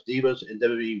Charlotte's Divas and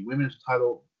WWE Women's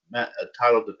title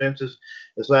defenses.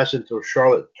 This lasted until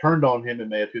Charlotte turned on him in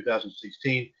May of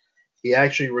 2016. He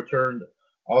actually returned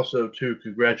also to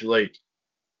congratulate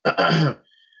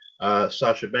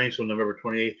Sasha Banks on November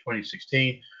 28,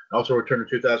 2016. Also returned in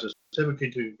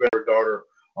 2017 to congratulate her daughter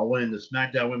on winning the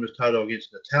SmackDown Women's title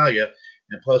against Natalya,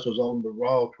 and plus was on the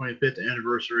Raw 25th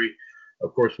anniversary,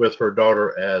 of course, with her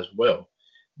daughter as well.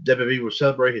 WWE will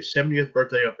celebrate his 70th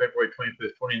birthday on February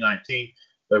 25th, 2019.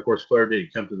 But of course, Flair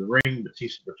didn't come to the ring.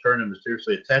 Batista returned and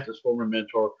mysteriously attacked his former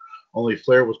mentor. Only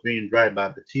Flair was being dragged by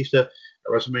Batista.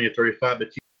 At WrestleMania 35,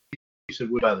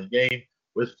 Batista would by the game,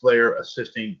 with Flair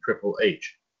assisting Triple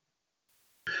H.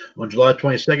 On July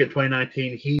 22nd,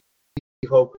 2019,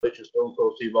 Hulk Hogan, Stone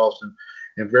Cold Steve Austin,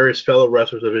 and various fellow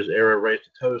wrestlers of his era raised a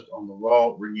toast on the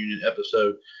Raw reunion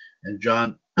episode. And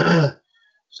John says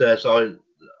that's all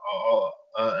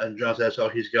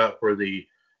he's got for the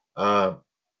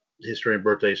history and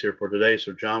birthdays here for today.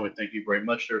 So, John, we thank you very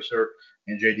much there, sir.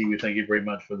 And JD, we thank you very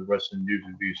much for the wrestling news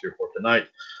and views here for tonight.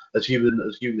 Let's give the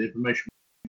information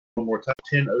one more time.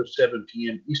 10:07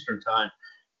 p.m. Eastern Time,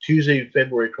 Tuesday,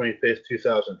 February 25th,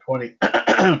 2020.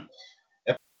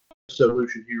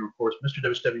 Revolution here, of course, Mr.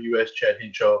 WCWUS Chad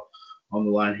Henshaw on the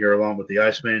line here, along with the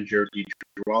Iceman, Jared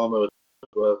DiGirolamo, as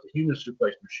well as the Human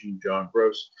Suplex Machine, John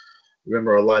Gross.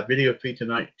 Remember our live video feed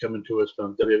tonight coming to us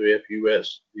from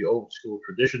WWFUS, the old school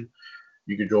tradition.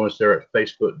 You can join us there at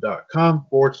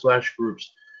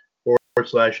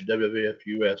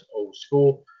facebook.com/groups/WWFUS old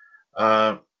school.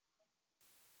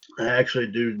 I actually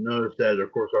do notice that,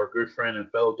 of course, our good friend and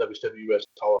fellow WCWUS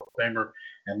Hall of Famer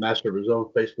and master of his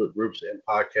own Facebook groups and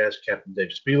podcasts, Captain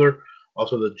Dave Spieler,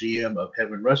 also the GM of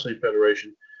Heaven Wrestling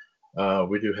Federation.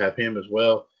 We do have him as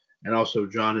well. And also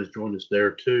John has joined us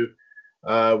there too.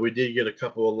 We did get a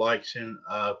couple of likes here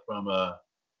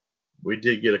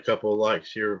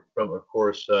from, of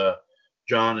course,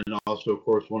 John, and also, of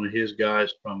course, one of his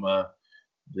guys from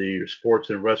the Sports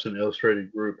and Wrestling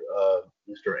Illustrated group,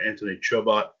 Mr. Anthony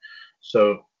Chobot.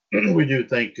 So we do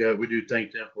thank them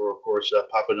for, of course,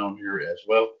 popping on here as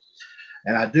well.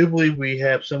 And I do believe we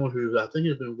have someone who I think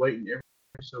has been waiting every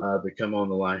episode to come on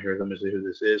the line here. Let me see who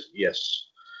this is. Yes,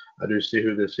 I do see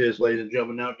who this is, ladies and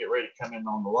gentlemen. Now get ready to come in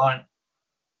on the line.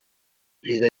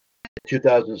 He's a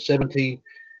 2017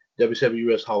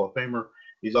 WCWUS Hall of Famer.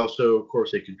 He's also, of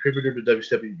course, a contributor to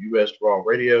WCWUS Raw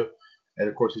Radio. And,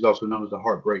 of course, he's also known as the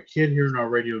Heartbreak Kid here in our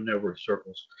radio network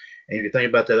circles. And if you think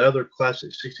about that other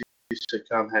classic 60s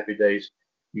sitcom, Happy Days,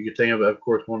 you can think of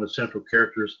course, one of the central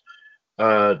characters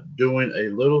doing a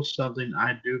little something,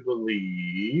 I do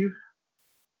believe,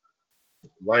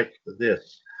 like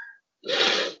this.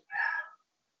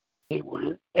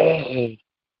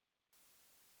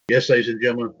 Yes, ladies and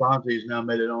gentlemen, Fonzie has now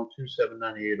made it on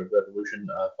 2798 of Revolution.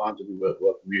 Fonzie, we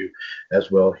welcome you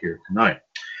as well here tonight.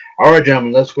 All right,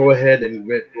 gentlemen, let's go ahead and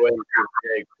give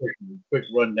a quick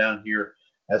rundown here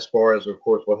as far as, of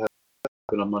course, what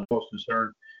happened on Monday was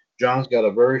concerned. John's got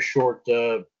a very short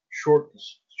point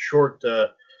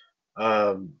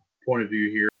of view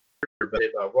here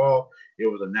about Raw. It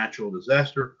was a natural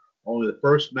disaster. Only the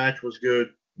first match was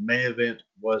good. The main event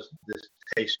was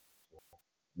distasteful.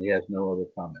 He has no other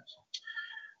comments.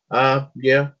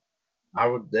 Yeah, I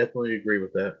would definitely agree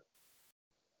with that.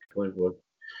 Definitely would.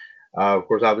 Of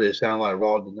course, obviously, it sounded like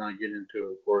Raw did not get into,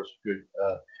 of course, good.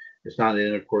 It's not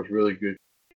in, of course, really good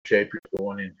shape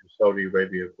going into Saudi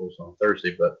Arabia, of course, on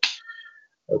Thursday. But,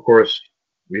 of course,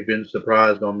 we've been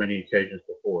surprised on many occasions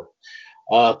before.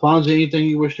 Fonzie, anything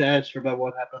you wish to add about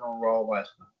what happened on Raw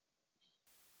last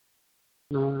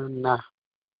night? No.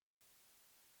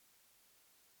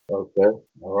 Okay.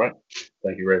 All right.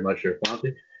 Thank you very much,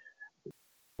 Fonzie.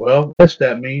 Well, I guess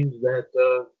that means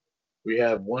that we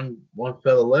have one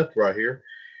fella left right here,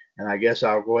 and I guess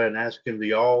I'll go ahead and ask him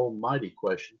the almighty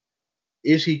question: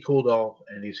 is he cooled off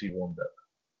and is he warmed up?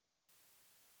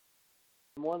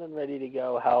 More than ready to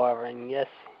go, however, and yes,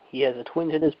 he has a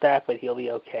twinge in his back, but he'll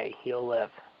be okay. He'll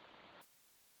live.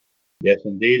 Yes,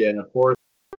 indeed, and of course,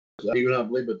 I do not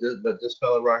believe, but this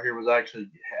fella right here was actually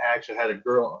had a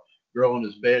girl in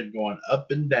his bed going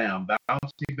up and down,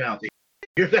 bouncy.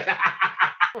 Yeah.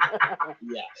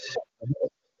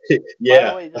 Yeah. By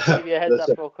the way, just to give you a heads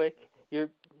up real quick,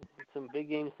 some big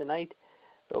games tonight.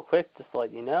 Real quick, just to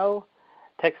let you know,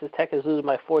 Texas Tech is losing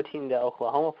by 14 to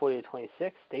Oklahoma,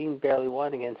 40-26. Dayton barely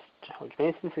won against George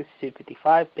Mason,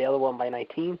 62-55. Baylor won by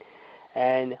 19.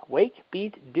 And Wake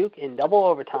beat Duke in double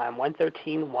overtime,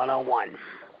 113-101.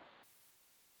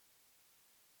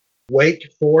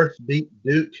 Wake Forest beat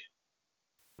Duke.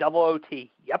 Double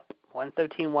OT. Yep,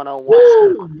 113-101.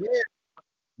 Woo,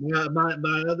 yeah. My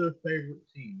other favorite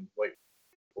team is Wake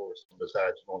Forest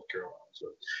besides North Carolina. So,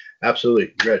 absolutely,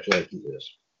 congratulations to this.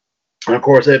 And of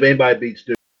course, if anybody beats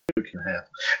Duke in half.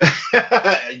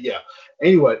 Yeah.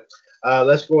 Anyway,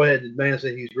 let's go ahead. The man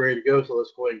said he's ready to go, so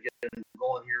let's go ahead and get him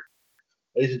going here.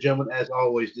 Ladies and gentlemen, as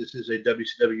always, this is a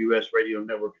WCWUS Radio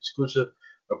Network exclusive.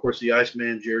 Of course, the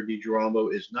Iceman, Jared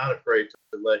DiGirolamo, is not afraid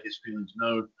to let his feelings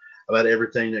known about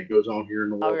everything that goes on here in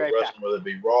the world of wrestling, whether it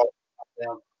be Raw,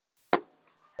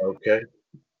 okay,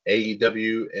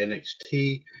 AEW,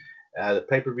 NXT, the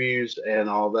pay-per-views, and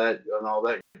all that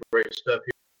great stuff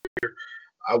here.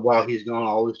 While he's gone, I'll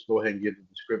always go ahead and give the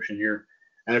description here.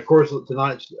 And of course,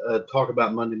 tonight's talk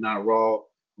about Monday Night Raw.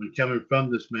 When coming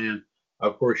from this man,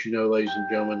 of course, you know, ladies and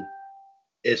gentlemen,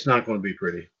 it's not going to be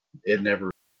pretty. It never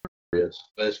is.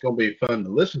 But it's going to be fun to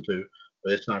listen to,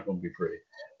 but it's not going to be pretty.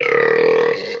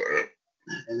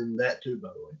 And that too, by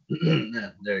the way.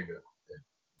 Yeah, there you go.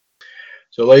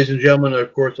 So, ladies and gentlemen,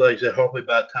 of course, like I said, hopefully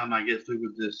by the time I get through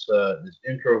with this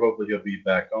intro, hopefully he'll be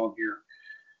back on here.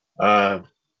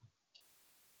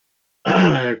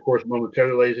 And of course,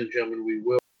 momentarily, ladies and gentlemen, we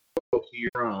will hear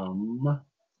from.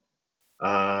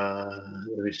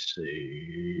 Let me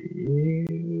see.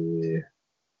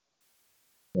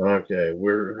 Okay,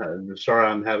 we're sorry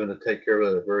I'm having to take care of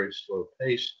it at a very slow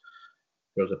pace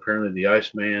because apparently the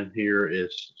Iceman here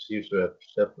seems to have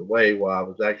stepped away while I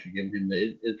was actually giving him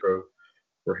the intro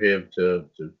for him to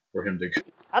go.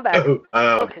 I'm back.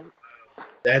 Okay.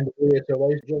 And so,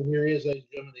 ladies and gentlemen, here he is, ladies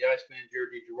and gentlemen, the Iceman, Jared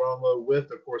DiGirolamo,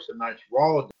 with, of course, tonight's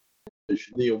Raw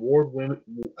edition, the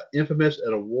infamous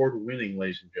and award-winning,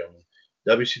 ladies and gentlemen,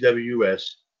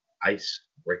 WCWUS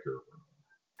Icebreaker.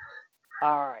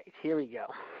 All right, here we go.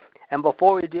 And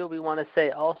before we do, we want to say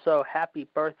also happy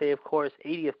birthday, of course,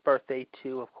 80th birthday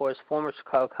to, of course, former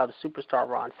Chicago Cubs superstar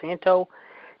Ron Santo.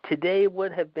 Today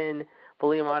would have been,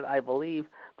 believe it or not, I believe,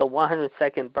 the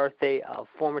 102nd birthday of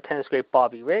former tennis great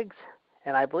Bobby Riggs.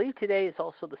 And I believe today is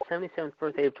also the 77th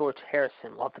birthday of George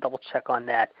Harrison. We'll have to double check on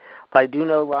that. But I do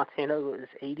know Ron Santo is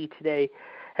 80 today.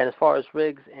 And as far as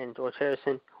Riggs and George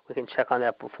Harrison, we can check on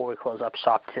that before we close up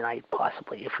shop tonight,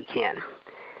 possibly, if we can.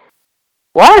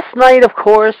 Last night, of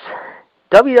course,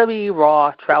 WWE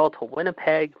Raw traveled to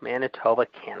Winnipeg, Manitoba,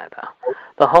 Canada,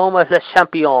 the home of the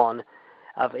champion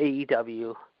of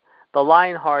AEW, the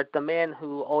Lionheart, the man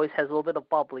who always has a little bit of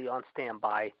bubbly on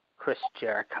standby, Chris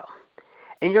Jericho.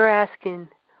 And you're asking,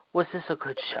 was this a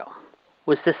good show?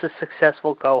 Was this a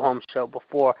successful go-home show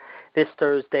before this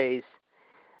Thursday's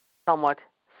somewhat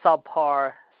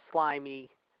subpar,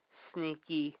 slimy,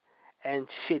 sneaky, and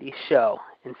shitty show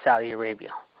in Saudi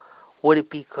Arabia? Would it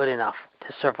be good enough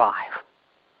to survive?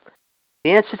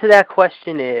 The answer to that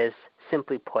question is,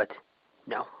 simply put,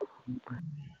 no.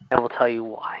 And we'll tell you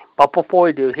why. But before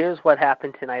we do, here's what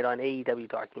happened tonight on AEW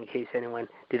Dark, in case anyone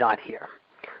did not hear.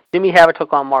 Jimmy Havoc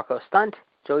took on Marco Stunt.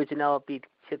 Joey Janela beat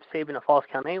Kip Sabian in a Falls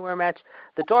Count Anywhere match.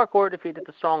 The Dark Order defeated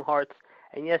the Strong Hearts.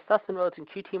 And yes, Dustin Rhodes and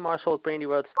QT Marshall with Brandy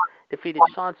Rhodes defeated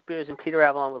Sean Spears and Peter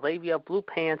Avalon with Labia, Blue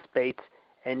Pants, Bates,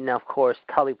 and, of course,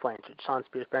 Tully Blanchard. Sean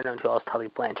Spears, better known to us, Tully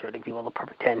Blanchard, if you will, the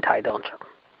perfect 10 Ty Dillinger.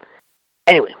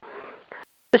 Anyway,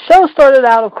 the show started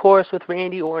out, of course, with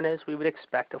Randy Orton, as we would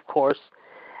expect, of course.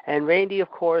 And Randy, of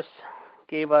course,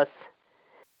 gave us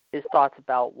his thoughts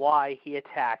about why he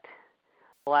attacked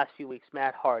the last few weeks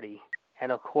Matt Hardy.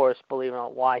 And, of course, believe it or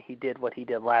not, why he did what he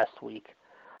did last week.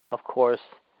 Of course,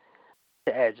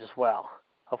 to Edge as well.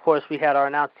 Of course, we had our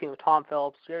announced team of Tom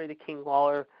Phillips, Jerry the King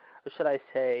Lawler, or should I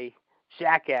say,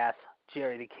 Jackass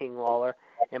Jerry the King Lawler,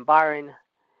 and Byron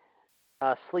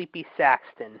Sleepy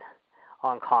Saxton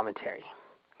on commentary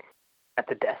at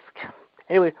the desk.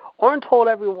 Anyway, Orton told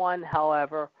everyone,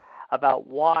 however, about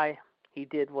why he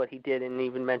did what he did and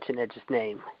even mentioned Edge's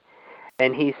name.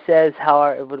 And he says how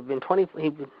it would have been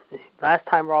last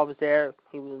time Raw was there,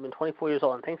 he would have been 24 years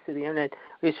old. And thanks to the internet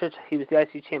research, he was the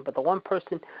IC champ. But the one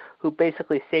person who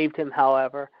basically saved him,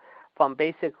 however, from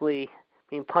basically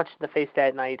being punched in the face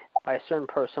that night by a certain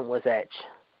person was Edge.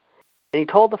 And he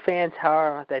told the fans,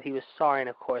 however, that he was sorry, and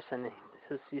of course, and he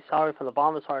says he's sorry from the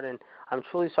bottom of his heart, and I'm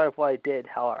truly sorry for what I did,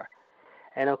 however.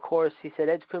 And of course, he said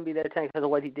Edge couldn't be there tonight because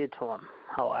of what he did to him,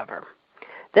 however.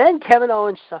 Then Kevin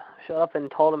Owens showed up and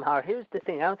told him, however, here's the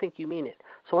thing, I don't think you mean it.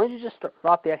 So why don't you just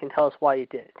drop back and tell us why you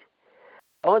did it?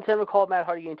 Owens then recalled Matt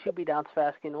Hardy getting 2 beatdowns for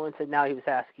asking. Owens said now he was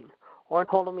asking. Orton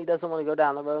told him he doesn't want to go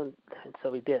down the road, and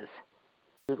so he did.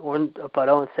 But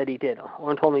Owen said he did.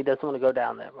 Orton told him he doesn't want to go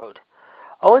down that road.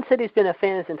 Owen said he's been a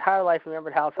fan his entire life and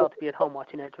remembered how it felt to be at home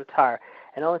watching Edge retire.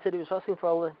 And Owen said he was wrestling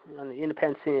on the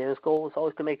independent scene, and his goal was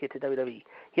always to make it to WWE.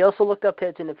 He also looked up to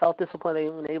Edge and felt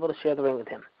disappointed when able to share the ring with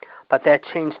him. But that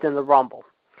changed in the Rumble.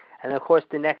 And, of course,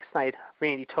 the next night,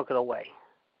 Randy took it away.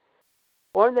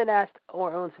 Orton then asked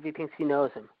Owens if he thinks he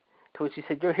knows him, to which he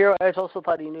said, "Your hero Edge also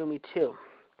thought he knew me too."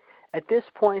 At this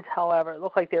point, however, it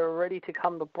looked like they were ready to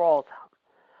come to a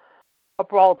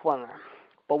brawl with one another.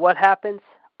 But what happens?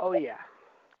 Oh, yeah.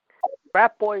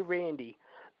 Rat Boy Randy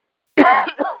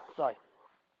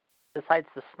decides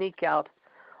to sneak out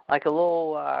like a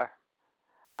little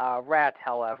rat,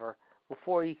 however,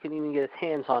 before he can even get his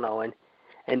hands on Owen,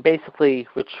 and basically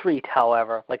retreat,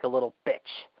 however, like a little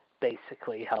bitch,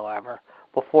 basically, however,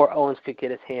 before Owens could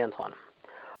get his hands on him.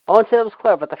 Owens said it was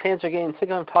clever, but the fans are getting sick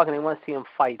of him talking. They want to see him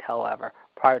fight, however,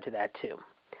 prior to that, too.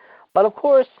 But, of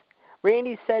course,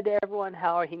 Randy said to everyone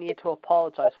how he needed to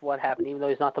apologize for what happened, even though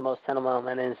he's not the most sentimental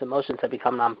man, and his emotions have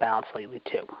become unbalanced lately,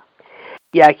 too.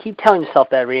 Yeah, keep telling yourself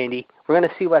that, Randy. We're going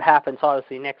to see what happens,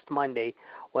 obviously, next Monday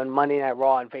when Monday Night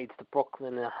Raw invades the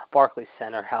Brooklyn Barclays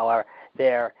Center, however,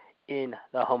 there in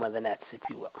the home of the Nets, if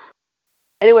you will.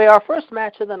 Anyway, our first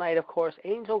match of the night, of course,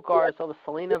 Angel Garza with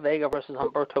Selena Vega versus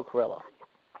Humberto Carrillo.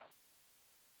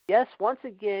 Yes, once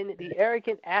again, the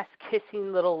arrogant,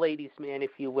 ass-kissing little ladies' man, if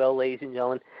you will, ladies and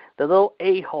gentlemen, the little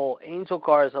a-hole, Angel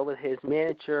Garza, with his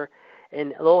manager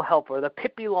and little helper, the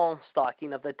Pippi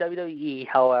Longstocking of the WWE,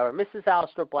 however, Mrs.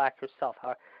 Aleister Black herself,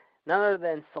 however, none other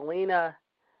than Selena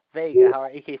Vega,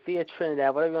 however, a.k.a. Thea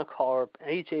Trinidad, whatever you want to call her,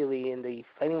 AJ Lee, in the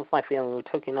Fighting With My Family, who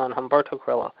took in on Humberto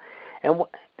Carrillo. And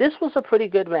this was a pretty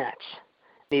good match,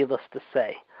 needless to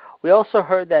say. We also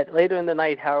heard that later in the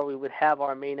night, however, we would have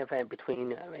our main event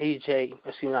between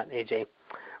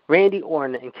Randy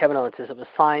Orton and Kevin Owens, as it was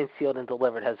signed, sealed, and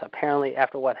delivered, as apparently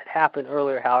after what had happened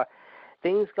earlier, however,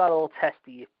 things got a little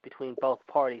testy between both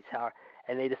parties, however,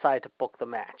 and they decided to book the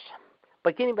match.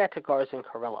 But getting back to Garza and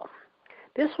Carrillo,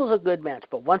 this was a good match,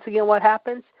 but once again, what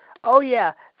happens? Oh,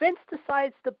 yeah, Vince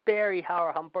decides to bury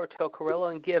Humberto Carrillo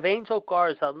and give Angel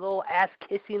Garza, a little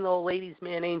ass-kissing little ladies'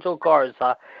 man Angel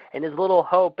Garza, and his little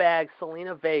hoe bag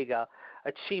Selena Vega,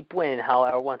 a cheap win,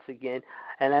 however, once again.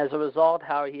 And as a result,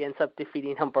 he ends up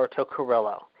defeating Humberto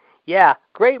Carrillo. Yeah,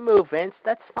 great move, Vince.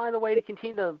 That's fine the way to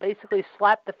continue to basically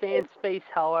slap the fan's face,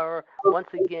 however, once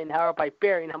again, by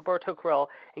burying Humberto Carrillo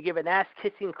and give an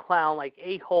ass-kissing clown like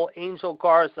a-hole Angel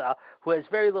Garza, who has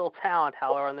very little talent,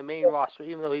 however, on the main roster,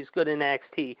 even though he's good in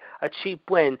NXT, a cheap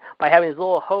win by having his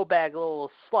little hoe bag,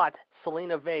 little slut,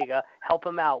 Selena Vega, help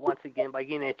him out once again by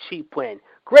getting a cheap win.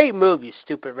 Great move, you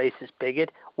stupid racist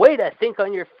bigot. Way to think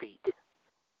on your feet.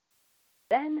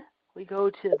 Then we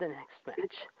go to the next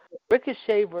match.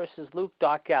 Ricochet versus Luke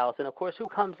Doc Gallows. And, of course, who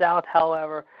comes out,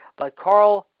 however, but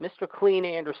Carl, Mr. Clean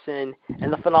Anderson,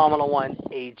 and the phenomenal one,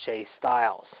 AJ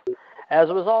Styles. As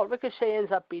a result, Ricochet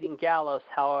ends up beating Gallows,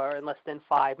 however, in less than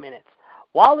 5 minutes.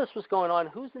 While this was going on,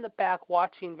 who's in the back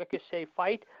watching Ricochet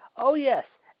fight? Oh, yes,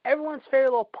 everyone's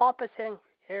favorite little pompous,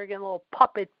 arrogant little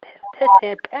puppet,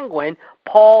 piss-hand penguin,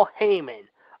 Paul Heyman.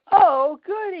 Oh,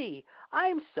 goody!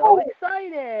 I'm so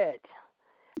excited!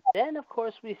 Then, of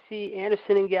course, we see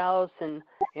Anderson and Gallows, and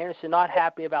Anderson not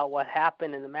happy about what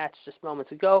happened in the match just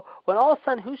moments ago, when all of a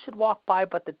sudden, who should walk by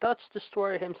but the Dutch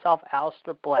Destroyer himself,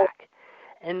 Aleister Black.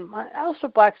 And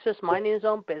Aleister Black's just minding his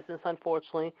own business,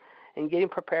 unfortunately, and getting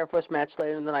prepared for his match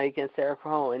later in the night against Eric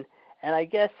Rowan. And I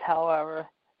guess, however,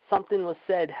 something was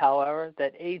said, however,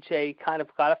 that AJ kind of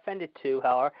got offended to,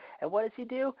 however. And what does he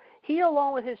do? He,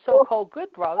 along with his so-called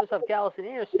good brothers of Gallows and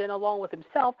Anderson, along with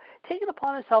himself, taken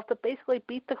upon himself to basically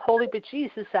beat the holy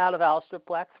bejesus out of Aleister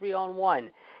Black 3-on-1.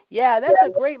 Yeah, that's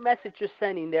a great message you're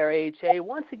sending there, AJ.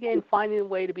 Once again, finding a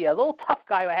way to be a little tough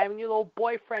guy by having your little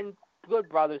boyfriend good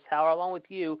brothers, however, along with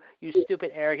you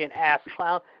stupid, arrogant ass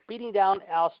clown, beating down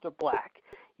Aleister Black.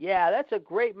 Yeah, that's a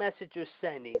great message you're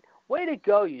sending. Way to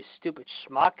go, you stupid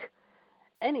schmuck.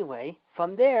 Anyway,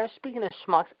 from there, speaking of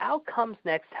schmucks, out comes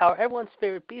next, everyone's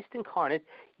favorite beast incarnate,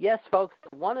 yes, folks,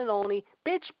 the one and only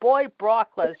bitch boy Brock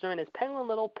Lesnar and his penguin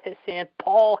little pissant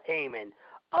Paul Heyman.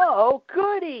 Oh,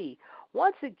 goody!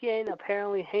 Once again,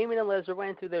 apparently, Heyman and Lesnar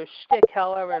went through their shtick,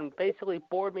 however, and basically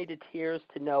bored me to tears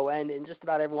to no end, and just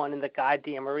about everyone in the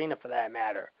goddamn arena for that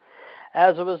matter.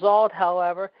 As a result,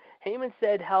 however, Heyman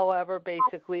said, however,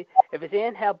 basically, if his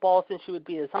aunt had balls, then she would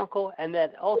be his uncle, and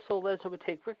that also Lesnar would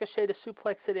take Ricochet to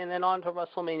Suplex City, and then on to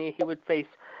WrestleMania, he would face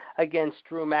against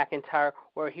Drew McIntyre,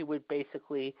 where he would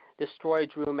basically destroy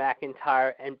Drew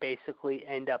McIntyre and basically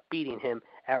end up beating him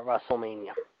at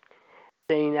WrestleMania.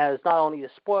 saying that is not only a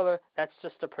spoiler, that's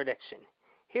just a prediction.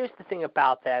 Here's the thing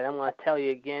about that. I'm going to tell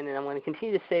you again, and I'm going to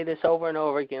continue to say this over and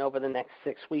over again over the next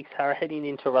 6 weeks, how we're heading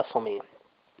into WrestleMania.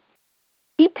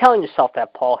 Keep telling yourself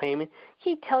that, Paul Heyman.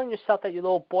 Keep telling yourself that your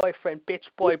little boyfriend, bitch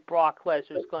boy Brock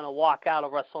Lesnar is going to walk out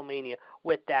of WrestleMania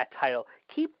with that title.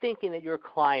 Keep thinking that your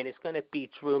client is going to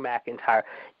beat Drew McIntyre.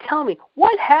 Tell me,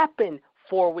 what happened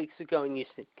 4 weeks ago in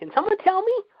Houston? Can someone tell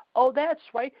me? Oh, that's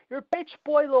right. Your bitch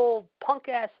boy, little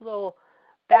punk-ass little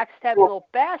backstabbing little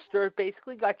bastard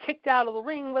basically got kicked out of the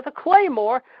ring with a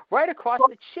claymore right across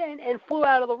the chin and flew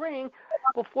out of the ring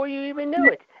before you even knew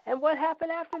it. And what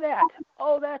happened after that?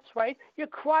 Oh, that's right. You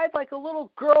cried like a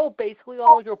little girl basically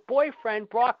along with your boyfriend,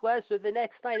 Brock Lesnar, the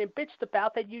next night and bitched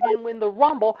about that you didn't win the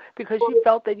Rumble because you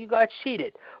felt that you got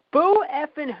cheated. Boo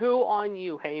effing who on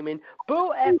you, Heyman.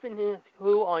 Boo effing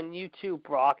who on you too,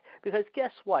 Brock. Because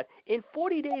guess what? In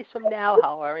 40 days from now,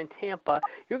 however, in Tampa,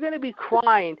 you're going to be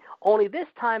crying. Only this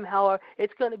time, however,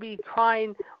 it's going to be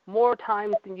crying more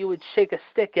times than you would shake a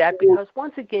stick at because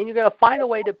once again, you're going to find a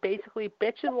way to basically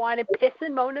bitch and whine and piss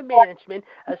and moan to management,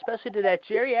 especially to that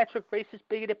geriatric, racist,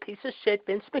 bigoted piece of shit,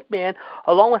 Vince McMahon,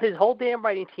 along with his whole damn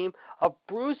writing team of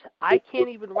Bruce, I can't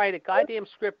even write a goddamn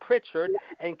script, Pritchard,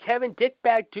 and Kevin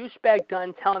Dickbag, Douchebag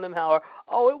Dunn telling them how,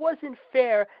 oh, it wasn't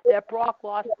fair that Brock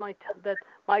lost that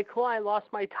my client lost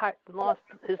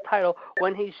his title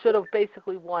when he should have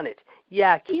basically won it.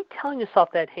 Yeah, keep telling yourself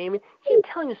that, Heyman. Keep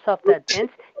telling yourself that,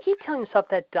 Vince. Keep telling yourself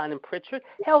that, Dunn and Pritchard.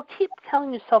 Hell, keep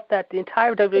telling yourself that, the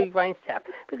entire WWE writing staff.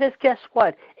 Because guess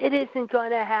what? It isn't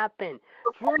going to happen.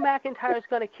 Drew McIntyre is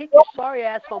going to kick your sorry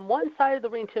ass from one side of the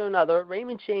ring to another at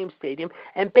Raymond James Stadium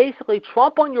and basically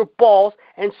tromp on your balls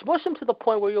and smush them to the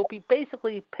point where you'll be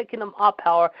basically picking them up,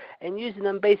 however, and using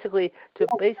them basically to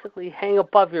hang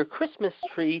above your Christmas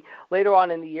tree later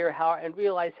on in the year, however, and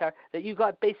realize how that you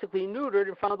got basically neutered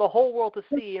in front of the whole world to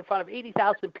see in front of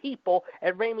 80,000 people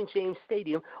at Raymond James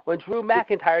Stadium when Drew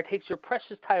McIntyre takes your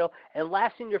precious title and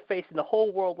laughs in your face and the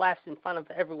whole world laughs in front of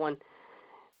everyone.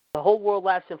 The whole world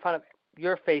laughs in front of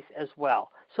your face as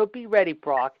well. So be ready,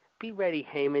 Brock. Be ready,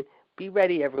 Heyman. Be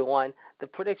ready, everyone. The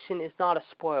prediction is not a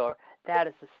spoiler. That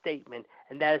is a statement,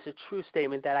 and that is a true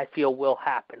statement that I feel will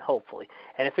happen, hopefully.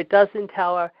 And if it doesn't,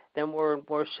 however, then we're in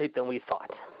worse shape than we thought.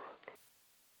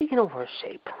 Speaking of worse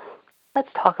shape, let's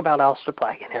talk about Aleister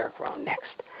Black and Eric Rowan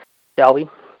next, shall we?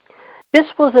 This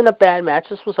wasn't a bad match.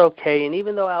 This was okay, and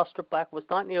even though Aleister Black was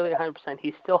not nearly 100%,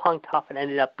 he still hung tough and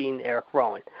ended up being Eric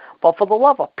Rowan. But for the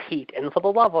love of Pete, and for the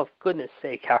love of goodness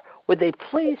sake, would they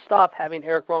please stop having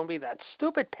Eric Rowan be that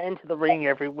stupid pen to the ring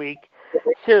every week?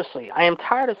 Seriously, I am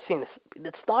tired of seeing this.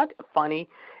 It's not funny.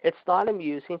 It's not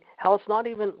amusing. Hell, it's not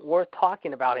even worth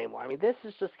talking about anymore. I mean, this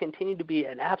has just continued to be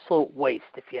an absolute waste,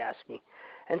 if you ask me.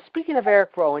 And speaking of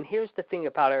Eric Rowan, here's the thing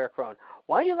about Eric Rowan.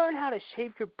 Why don't you learn how to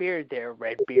shave your beard there,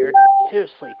 Redbeard?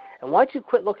 Seriously. And why don't you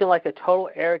quit looking like a total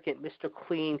arrogant Mr.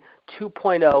 Clean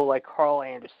 2.0 like Carl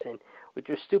Anderson with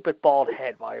your stupid bald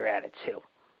head while you're at it, too?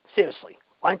 Seriously.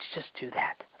 Why don't you just do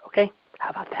that, okay? How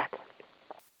about that?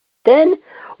 Then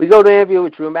we go to an interview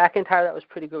with Drew McIntyre. That was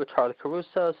pretty good with Charlie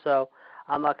Caruso, so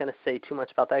I'm not going to say too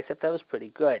much about that, except that was pretty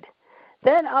good.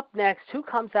 Then up next, who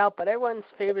comes out but everyone's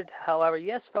favorite, however,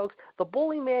 yes, folks, the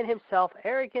bully man himself,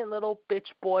 arrogant little bitch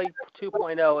boy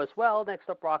 2.0 as well, next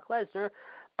up Brock Lesnar,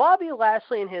 Bobby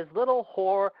Lashley and his little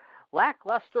whore,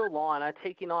 lackluster Lana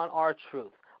taking on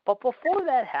R-Truth. But before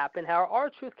that happened,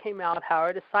 R-Truth came out,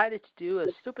 decided to do a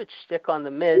stupid shtick on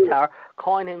The Miz,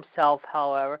 calling himself,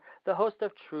 however, the host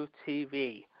of Truth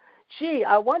TV. Gee,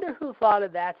 I wonder who thought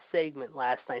of that segment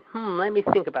last night. Let me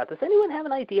think about this. Anyone have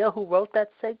an idea who wrote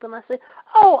that segment last night?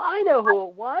 Oh, I know who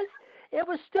it was. It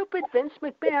was stupid Vince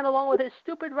McMahon along with his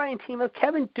stupid writing team of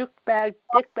Kevin Dickbag,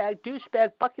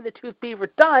 Douchebag, Bucky the Tooth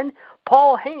Beaver Dunn,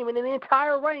 Paul Heyman, and the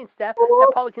entire writing staff that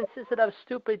probably consisted of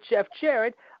stupid Jeff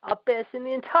Jarrett, Abyss, and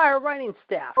the entire writing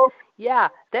staff. Yeah,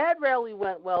 that rarely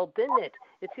went well, didn't it?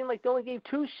 It seemed like no one gave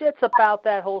two shits about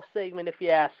that whole segment, if you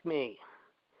ask me.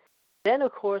 Then,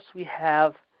 of course, we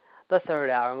have the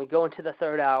third hour, and we go into the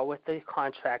third hour with the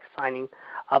contract signing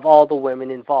of all the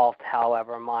women involved,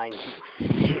 however, mind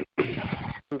you.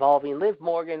 Involving Liv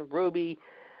Morgan, Ruby,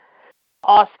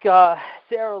 Asuka,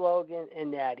 Sarah Logan,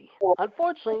 and Natty.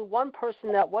 Unfortunately, one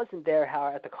person that wasn't there,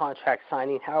 however, at the contract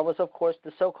signing, however, was, of course,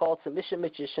 the so-called submission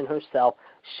magician herself,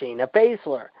 Shayna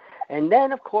Baszler. And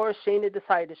then, of course, Shayna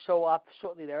decided to show up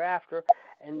shortly thereafter,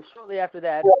 and shortly after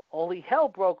that, only hell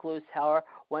broke loose, however,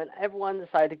 when everyone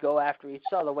decided to go after each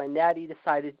other, when Natty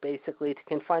decided basically to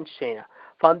confront Shayna.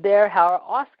 From there, however,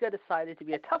 Asuka decided to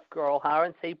be a tough girl, however,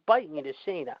 and say, bite me to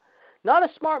Shayna. Not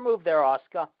a smart move there,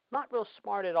 Asuka. Not real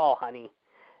smart at all, honey.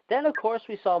 Then, of course,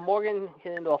 we saw Morgan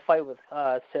get into a fight with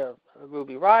Sarah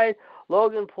Ruby Riott.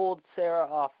 Logan pulled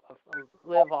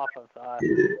Liv off of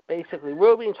basically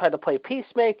Ruby and tried to play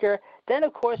peacemaker. Then,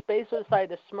 of course, Baszler decided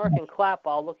to smirk and clap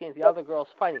while looking at the other girls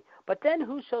fighting. But then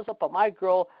who shows up but my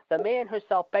girl, the man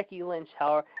herself, Becky Lynch,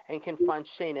 however, and confronts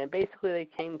Shayna. And basically they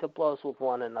came to blows with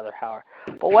one another, however.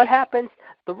 But what happens?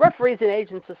 The referees and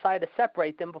agents decide to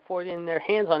separate them before getting their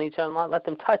hands on each other and not let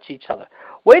them touch each other.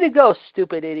 Way to go,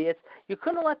 stupid idiots. You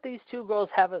couldn't let these two girls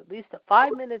have at least a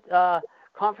 5-minute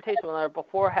confrontation with one another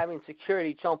before having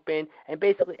security jump in and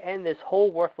basically end this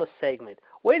whole worthless segment.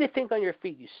 Way to think on your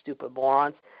feet, you stupid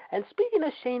morons. And speaking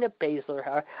of Shayna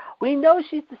Baszler, we know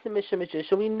she's the submission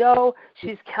magician. We know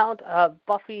she's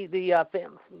Buffy the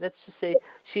let's just say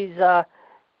she's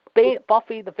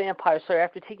Buffy the Vampire Slayer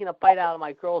after taking a bite out of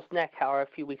my girl's neck, however, a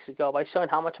few weeks ago by showing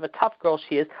how much of a tough girl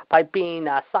she is by being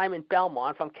Simon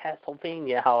Belmont from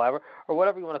Castlevania, however, or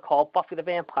whatever you want to call it, Buffy the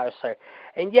Vampire Slayer.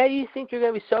 And yeah, you think you're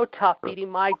going to be so tough beating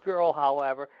my girl,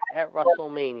 however, at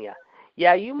WrestleMania.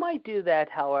 Yeah, you might do that,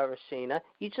 however, Shayna.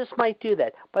 You just might do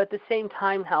that. But at the same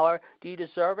time, however, do you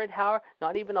deserve it, however?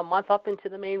 Not even a month up into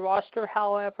the main roster,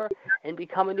 however, and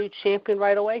become a new champion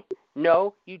right away?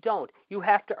 No, you don't. You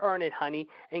have to earn it, honey.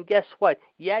 And guess what?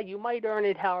 Yeah, you might earn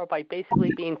it, however, by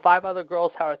basically being 5 other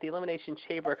girls, however, at the Elimination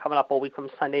Chamber coming up a week from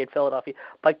Sunday in Philadelphia.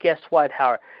 But guess what,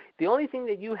 however? The only thing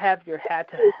that you have your hat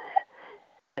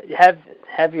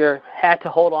to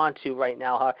hold on to right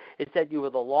now, is that you were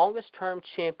the longest term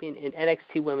champion in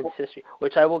NXT women's history,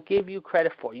 which I will give you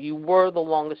credit for. You were the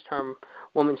longest term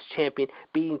women's champion,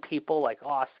 beating people like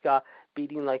Asuka,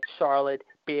 beating like Charlotte,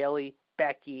 Bayley,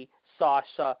 Becky,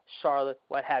 Sasha, Charlotte,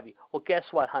 what have you. Well, guess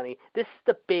what, honey? This is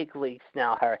the big leagues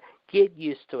now, Howard. Get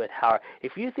used to it, Howard.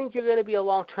 If you think you're going to be a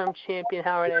long-term champion,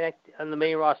 Howard, on the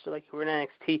main roster like you were in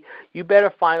NXT, you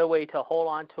better find a way to hold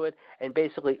on to it and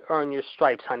basically earn your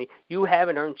stripes, honey. You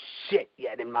haven't earned shit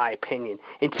yet, in my opinion.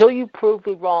 Until you prove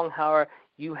me wrong, Howard,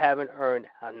 you haven't earned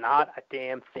not a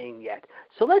damn thing yet.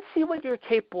 So let's see what you're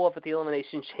capable of at the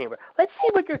Elimination Chamber. Let's see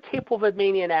what you're capable of at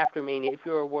Mania and after Mania if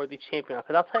you're a worthy champion.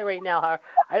 Because I'll tell you right now, Howard,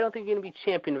 I don't think you're going to be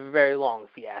champion for very long,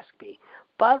 if you ask me.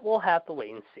 But we'll have to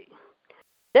wait and see.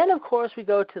 Then, of course, we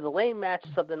go to the lane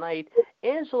matches of the night.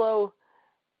 Angelo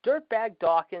Dirtbag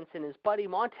Dawkins and his buddy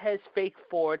Montez Fake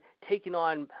Ford taking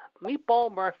on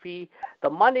Meatball Murphy, the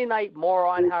Monday Night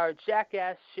Moron, Howard,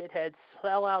 jackass, shithead,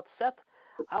 sellout Seth.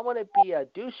 I want to be a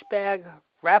douchebag,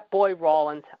 rap boy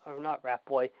Rollins, or not rap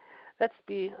boy. Let's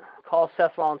call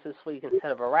Seth Rollins this week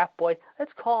instead of a rap boy.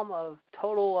 Let's call him a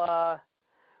total,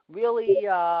 really,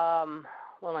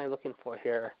 what am I looking for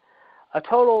here? A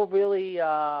total, really,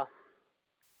 not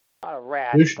a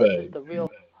rat, douchebag. but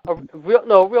a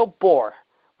real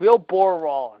bore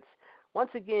Rollins.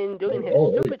 Once again, doing his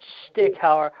stupid shtick,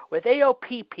 however, with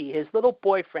AOPP, his little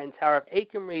boyfriend, however,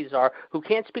 Akam Rezar, who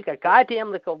can't speak a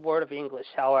goddamn lick of word of English,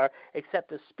 however, except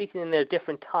for speaking in their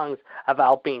different tongues of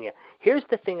Albania. Here's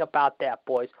the thing about that,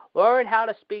 boys. Learn how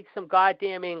to speak some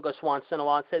goddamn English once in a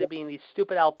while instead of being these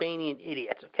stupid Albanian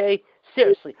idiots, okay?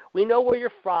 Seriously, we know where you're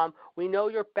from, we know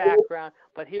your background,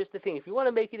 but here's the thing. If you want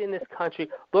to make it in this country,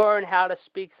 learn how to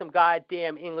speak some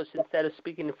goddamn English instead of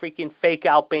speaking freaking fake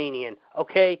Albanian,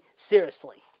 okay?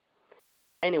 Seriously.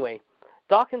 Anyway,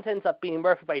 Dawkins ends up beating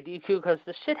Murphy by DQ because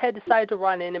the shithead decided to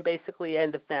run in and basically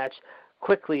end the match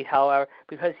quickly, however,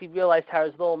 because he realized how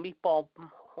his little meatball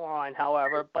moron,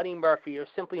 however, Buddy Murphy, or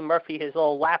simply Murphy, his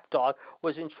little lapdog,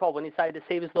 was in trouble and he decided to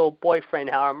save his little boyfriend,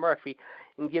 however, Murphy,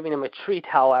 and giving him a treat,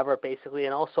 however, basically,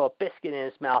 and also a biscuit in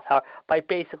his mouth, however, by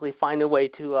basically finding a way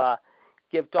to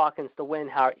give Dawkins the win,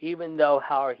 however, even though,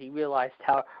 however, he realized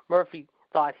how Murphy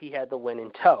thought he had the win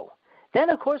in tow. Then,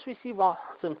 of course, we see Rollins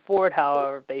and Ford,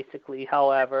 however,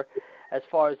 as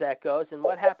far as that goes. And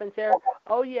what happens there?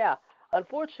 Oh, yeah.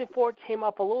 Unfortunately, Ford came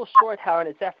up a little short, however, in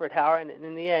his effort, however, and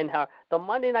in the end, however, the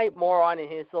Monday Night Moron and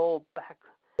his little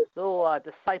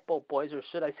disciple boys, or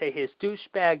should I say his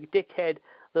douchebag, dickhead,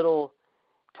 little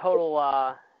total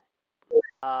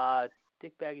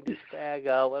dickbag and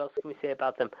douchebag, what else can we say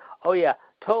about them? Oh, yeah,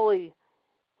 totally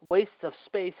waste of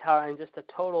space, however, and just a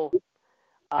total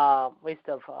waste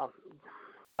of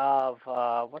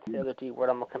what's the other D word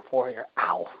I'm looking for here?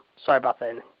 Ow! Sorry about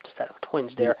that. Just had a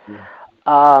twinge there.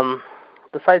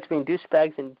 Besides being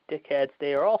douchebags and dickheads,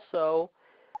 they are also,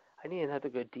 I need another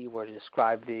good D word to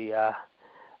describe the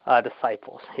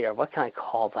disciples here. What can I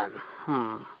call them?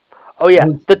 Oh yeah,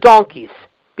 the donkeys.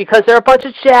 Because they're a bunch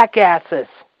of jackasses.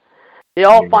 They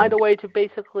all find a way to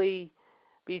basically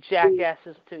be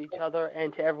jackasses to each other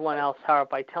and to everyone else, however,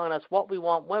 by telling us what we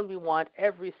want, when we want,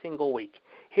 every single week.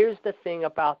 Here's the thing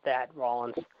about that,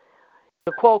 Rollins.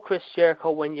 To quote Chris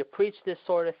Jericho, when you preach this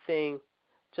sort of thing,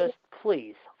 just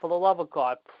please, for the love of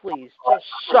God, please, just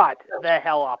shut the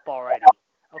hell up already.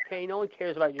 Okay? No one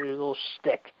cares about your little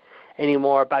shtick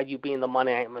anymore about you being the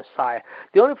Monday Night Messiah.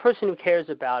 The only person who cares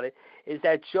about it is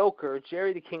that Joker,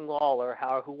 Jerry the King Lawler,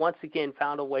 who once again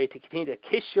found a way to continue to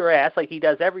kiss your ass like he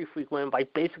does every frequent by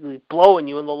basically blowing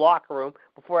you in the locker room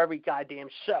before every goddamn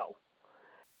show.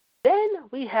 Then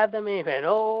we have the main event.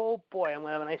 Oh boy, I'm going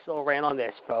to have a nice little rant on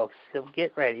this, folks. So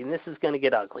get ready, and this is going to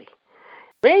get ugly.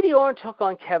 Randy Orton took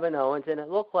on Kevin Owens, and it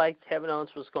looked like Kevin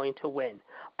Owens was going to win.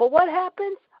 But what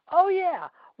happened? Oh yeah,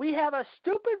 we have a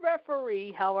stupid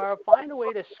referee, however, find a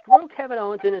way to screw Kevin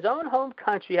Owens in his own home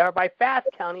country, however, by fast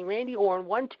counting Randy Orton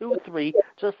 1, 2, 3,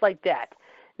 just like that.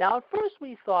 Now, at first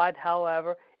we thought,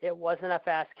 however, it wasn't a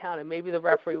fast count, and maybe the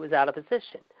referee was out of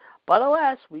position. But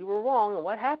alas, we were wrong, and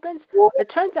what happens? It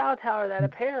turns out, however, that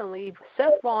apparently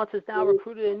Seth Rollins has now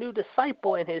recruited a new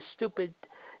disciple in his stupid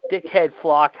dickhead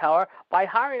flock, however, by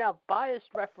hiring a biased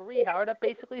referee, however, to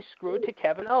basically screw it to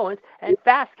Kevin Owens and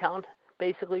fast count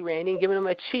basically Randy and giving him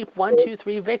a cheap 1, 2,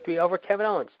 3 victory over Kevin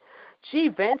Owens. Gee,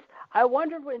 Vince, I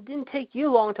wonder if it didn't take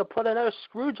you long to put another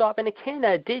screw job in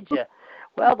Canada, did you?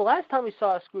 Well, the last time we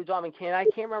saw a screw job in Canada, I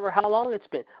can't remember how long it's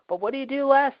been. But what do you do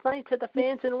last night to the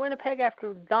fans in Winnipeg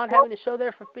after not having a show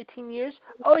there for 15 years?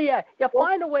 Oh, yeah, you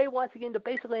find a way once again to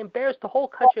basically embarrass the whole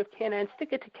country of Canada and stick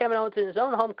it to Kevin Owens in his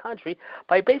own home country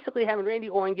by basically having Randy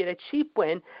Orton get a cheap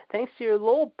win thanks to your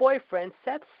little boyfriend,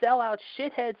 Seth sellout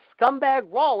shithead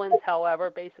scumbag Rollins, however,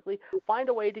 basically find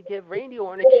a way to give Randy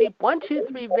Orton a cheap 1, 2,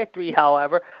 3 victory,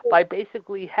 however, by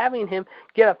basically having him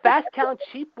get a fast count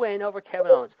cheap win over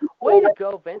Kevin Owens. Way to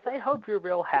go, Vince. I hope you're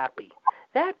real happy.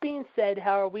 That being said,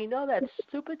 however, we know that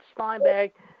stupid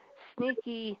slimebag,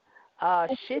 sneaky,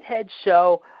 shithead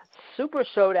show, Super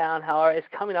Showdown, however, is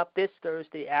coming up this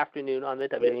Thursday afternoon on the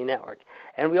WWE Network.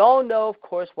 And we all know, of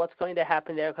course, what's going to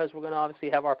happen there because we're going to obviously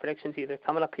have our predictions either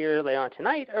coming up here later on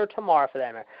tonight or tomorrow for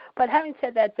that matter. But having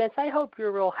said that, Vince, I hope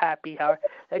you're real happy, however,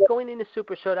 that going into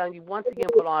Super Showdown, you once again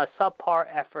put on a subpar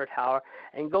effort, however,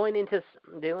 and going into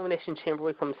the Elimination Chamber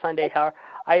week from Sunday, however,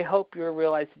 I hope you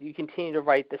realize that you continue to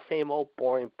write the same old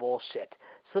boring bullshit.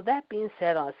 So that being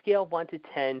said, on a scale of 1 to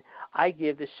 10, I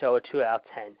give the show a 2 out of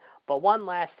 10. But one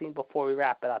last thing before we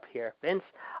wrap it up here. Vince,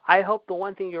 I hope the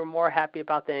one thing you're more happy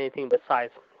about than anything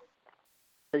besides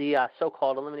the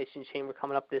so-called Elimination Chamber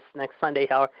coming up this next Sunday,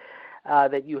 however,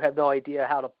 that you have no idea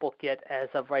how to book yet as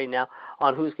of right now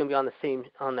on who's going to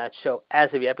be on that show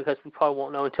as of yet, because we probably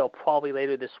won't know until probably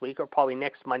later this week or probably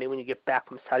next Monday when you get back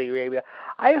from Saudi Arabia.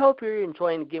 I hope you're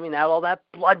enjoying giving out all that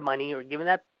blood money or giving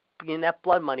that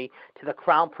blood money to the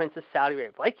Crown Prince of Saudi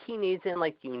Arabia, like he needs it and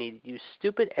like you need it, you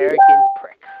stupid, arrogant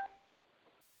pricks.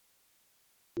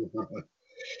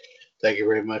 Thank you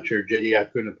very much, JD. I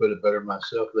couldn't have put it better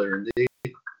myself there, indeed.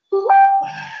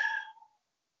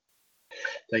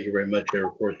 Thank you very much,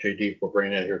 of course, JD, for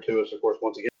bringing that here to us. Of course,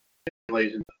 once again,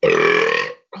 ladies and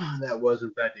that was,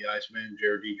 in fact, the Iceman,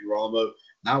 Jared DiGirolamo.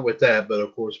 Not with that, but,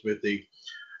 of course, with the,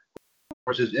 of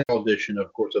course, his edition,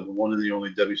 of course, of the one and the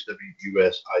only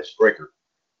WCWUS Icebreaker.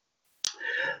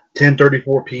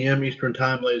 10:34 p.m. Eastern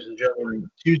Time, ladies and gentlemen,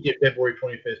 Tuesday, February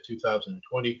 25th,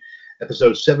 2020,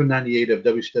 episode 798 of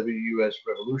WCWUS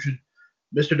Revolution.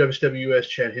 Mr. WCWUS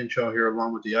Chad Henshaw here,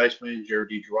 along with the Iceman, Jared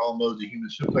DiGirolamo, the Human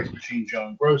Suplex Machine,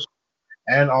 John Gross,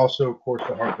 and also, of course,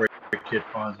 the Heartbreak Kid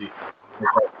Fonzie.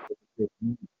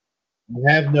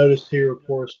 I have noticed here, of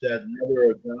course, that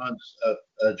another of John's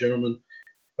gentleman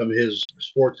from his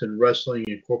Sports and Wrestling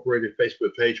Incorporated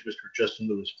Facebook page, Mr. Justin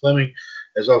Lewis Fleming,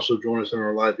 has also joined us on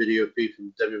our live video feed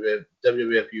from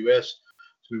WWFUS,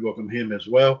 so we welcome him as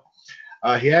well.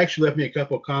 He actually left me a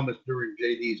couple of comments during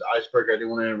JD's Icebreaker. I didn't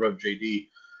want to interrupt JD,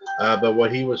 but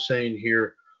what he was saying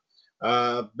here,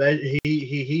 that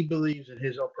he believes in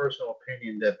his own personal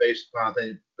opinion that based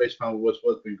upon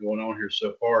what's been going on here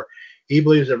so far, he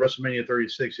believes that WrestleMania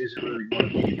 36 isn't really going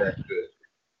to be that good.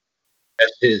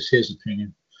 That's his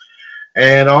opinion.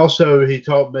 And also, he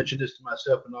mentioned this to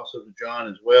myself and also to John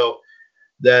as well,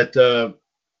 that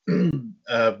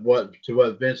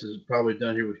what Vince has probably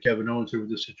done here with Kevin Owens here with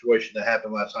this situation that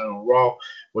happened last night on Raw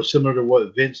was similar to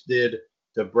what Vince did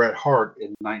to Bret Hart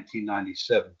in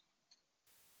 1997.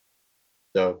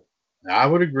 So I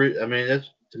would agree. I mean, that's,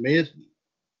 to me, it's,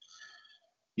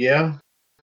 yeah,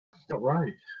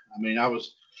 right. I mean, I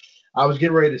was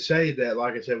getting ready to say that,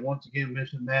 like I said, once again,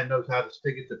 Mr. Man knows how to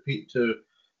stick it to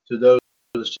those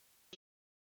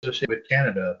with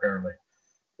Canada, apparently.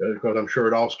 Because I'm sure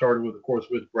it all started with, of course,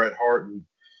 with Bret Hart, and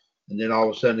then all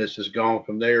of a sudden it's just gone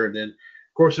from there. And then,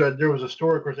 of course, there was a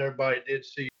story, of course, everybody did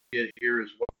see it here as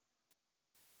well,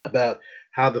 about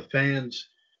how the fans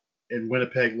in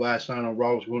Winnipeg last night on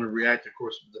Raw was going to react, of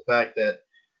course, to the fact that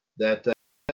that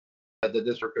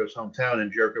this Jericho's hometown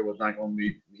and Jericho was not going to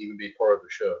even be part of the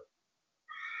show.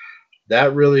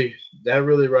 That really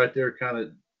right there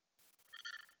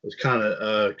was kind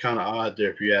of odd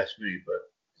there, if you ask me.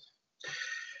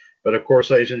 But of course,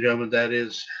 ladies and gentlemen, that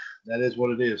is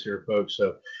what it is here, folks.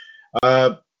 So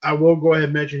I will go ahead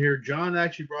and mention here, John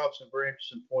actually brought up some very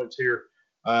interesting points here.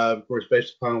 Of course,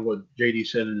 based upon what JD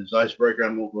said in his icebreaker,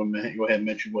 I'm going to go ahead and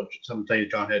mention what some of the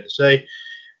things John had to say.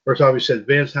 First off, he said,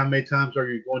 Vince, how many times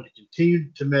are you going to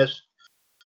continue to mess?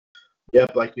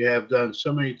 Yep, like you have done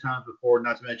so many times before,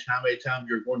 not to mention how many times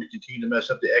you're going to continue to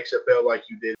mess up the XFL like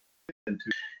you did.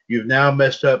 You've now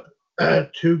messed up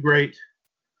two great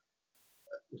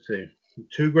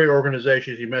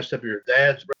organizations. You messed up your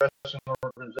dad's wrestling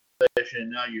organization,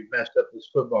 and now you've messed up this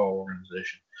football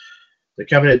organization. The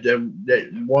company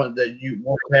that you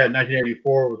once had in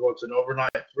 1984 was once an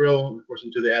overnight thrill, of course,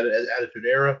 into the Attitude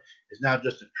Era, is now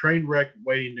just a train wreck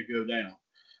waiting to go down.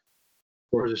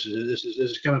 Of course, this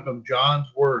is coming from John's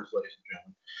words, ladies and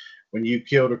gentlemen. When you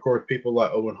killed, of course, people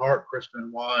like Owen Hart, Chris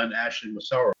Benoit, and Ashley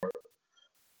Massaro.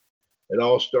 It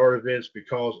all started, Vince,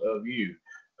 because of you.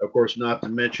 Of course, not to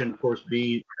mention, of course,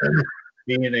 being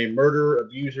a murderer,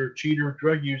 abuser, cheater,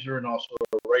 drug user, and also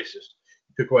a racist.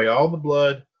 You took away all the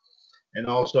blood and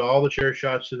also all the chair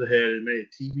shots to the head and made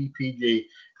it TV PG.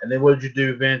 And then what did you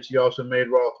do, Vince? You also made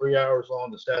Raw 3 hours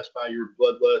long to satisfy your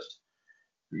bloodlust.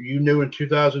 You knew in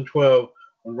 2012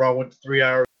 when Raw went to 3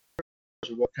 hours,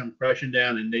 it would come crashing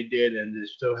down, and they did, and they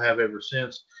still have ever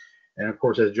since. And, of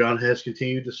course, as John has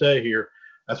continued to say here,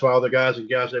 that's why all the guys and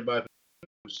gals, everybody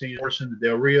from Cena, Morrison,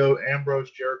 Del Rio,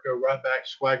 Ambrose, Jericho, Ryback,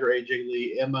 Swagger, AJ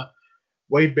Lee, Emma,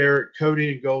 Wade Barrett,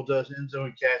 Cody and Goldust, Enzo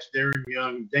and Cass, Darren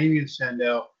Young, Damian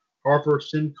Sandow, Harper,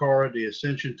 Sin Cara, The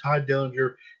Ascension, Ty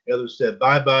Dillinger, the others said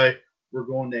bye-bye. We're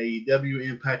going to AEW,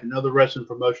 Impact, and other wrestling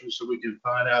promotions so we can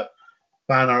find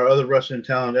our other wrestling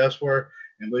talent elsewhere.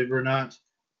 And believe it or not,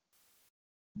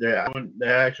 they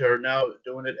actually are now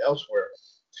doing it elsewhere.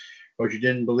 But you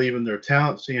didn't believe in their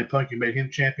talent. CM Punk, you made him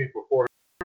champion for 400.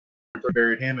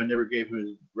 Buried him and never gave him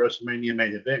his WrestleMania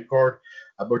main event card.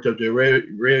 Alberto Del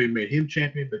Rio, you made him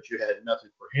champion, but you had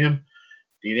nothing for him.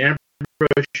 Dean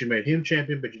Ambrose, you made him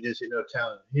champion, but you didn't see no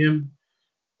talent in him.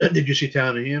 Did you see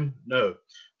talent in him? No.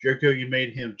 Jericho, you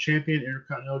made him champion,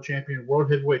 Intercontinental champion,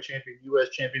 World Heavyweight champion, U.S.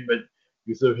 champion, but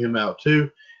you threw him out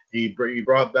too. And you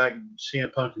brought back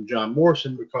CM Punk and John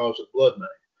Morrison because of blood money.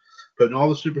 Putting all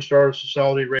the superstars to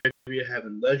Saudi Arabia,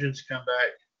 having legends come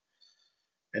back,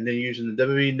 and then using the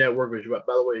WWE Network, which, by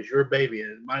the way, is your baby,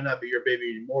 and it might not be your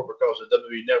baby anymore because the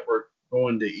WWE Network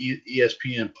going to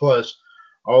ESPN Plus.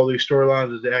 All these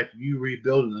storylines is after you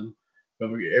rebuilding them,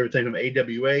 from everything from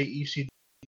AWA, ECW,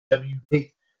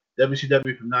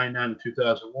 WCW from 99 to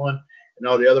 2001, and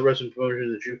all the other wrestling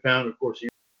promotions that you found. Of course,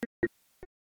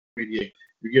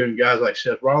 you're giving guys like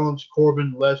Seth Rollins,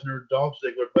 Corbin, Lesnar, Dolph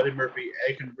Ziggler, Buddy Murphy,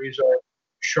 Aiken, Rezar,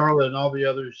 Charlotte, and all the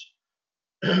others.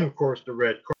 Of course, the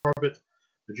red carpet.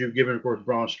 But you've given, of course,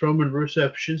 Braun Strowman,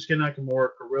 Rusev, Shinsuke Nakamura,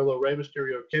 Carrillo, Rey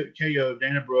Mysterio, KO,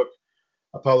 Dana Brooke,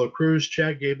 Apollo Crews,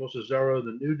 Chad Gable, Cesaro,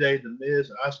 The New Day, The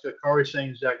Miz, Asuka, Kairi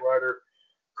Sane, Zack Ryder,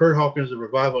 Kurt Hawkins, The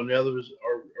Revival, and the others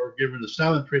are given the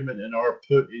silent treatment and are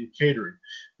put in catering.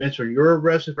 Vince, when you're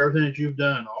arrested for everything that you've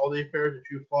done, all the affairs that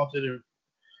you've flaunted in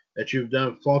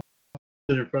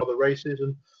front of the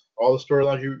racism, all the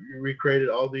storylines you recreated,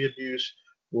 all the abuse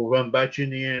will run bite you in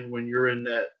the end when you're in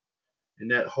that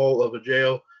hole of a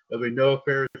jail. There'll be no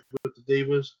affairs with the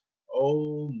Divas.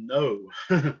 Oh, no.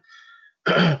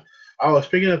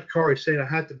 Speaking of Kairi Sane, I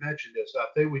had to mention this. I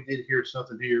think we did hear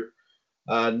something here,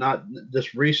 not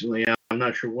just recently. I'm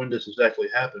not sure when this exactly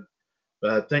happened,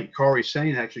 but I think Kairi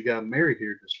Sane actually got married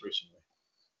here just recently.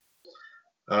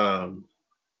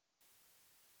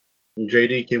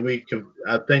 JD,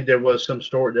 I think there was a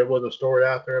story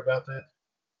out there about that.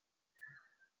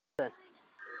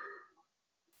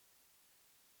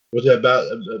 Was it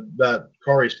about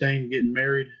Kairi Sane getting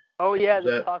married? Oh, yeah,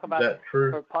 there's talk about that true?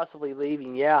 Her possibly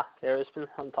leaving. Yeah, there's been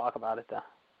some talk about it, though.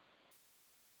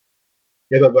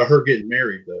 Yeah, but about her getting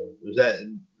married, though. Is that?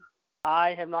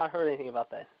 I have not heard anything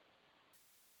about that.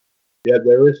 Yeah,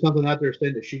 there is something out there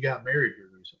saying that she got married here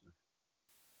recently.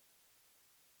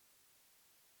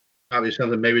 Probably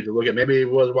something maybe to look at. Maybe it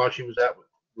was while she was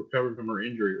recovering from her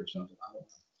injury or something. I don't know.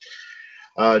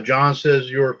 John says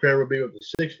your affair will be with the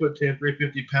 6'10",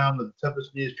 350-pound, the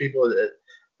toughest news people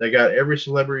that got every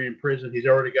celebrity in prison. He's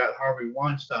already got Harvey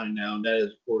Weinstein now, and that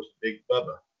is, of course, Big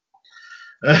Bubba.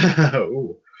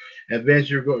 Ooh. And Vince,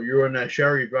 you're in that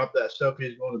shower, you drop that stuff,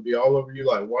 he's going to be all over you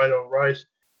like white on rice.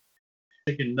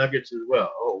 Chicken nuggets as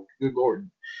well. Oh, good Lord.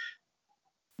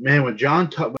 Man, when John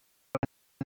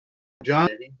John,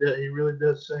 he really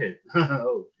does say it.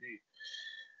 Oh, gee.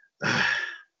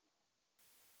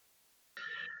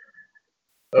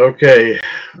 Okay.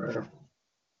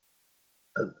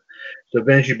 So,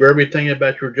 Vince, you better be thinking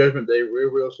about your judgment day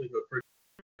real soon.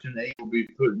 Christian A will be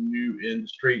putting you in the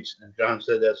streets, and John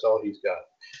said that's all he's got.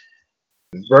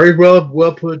 Very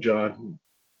well put, John.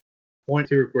 Point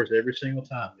here, of course, every single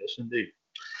time. Yes, indeed.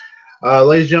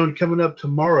 Ladies and gentlemen, coming up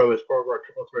tomorrow as part of our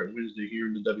Triple Threat Wednesday here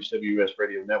in the WCWUS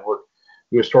Radio Network,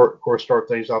 we'll start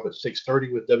things off at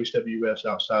 6:30 with WCWUS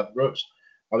Outside the Ropes.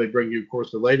 I'll be bringing you, of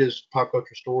course, the latest pop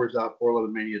culture stories out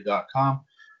 411mania.com.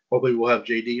 Hopefully, we'll have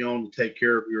JD on to take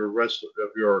care of your rest of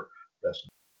your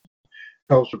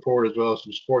health report, as well as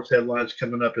some sports headlines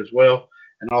coming up as well,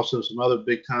 and also some other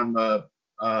big time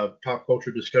pop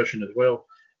culture discussion as well. Be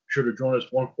sure to join us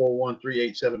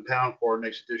 141-387 for our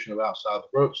next edition of Outside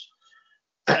the Ropes,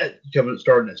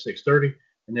 starting at 6:30,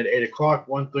 and then 8 o'clock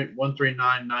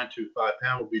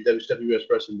 139-925 will be WWS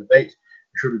Wrestling Debate.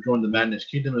 Be sure to join the Madness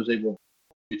Kingdom as they will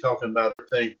be talking about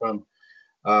everything from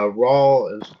Raw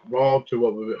to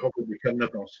what we hopefully be coming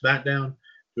up on SmackDown,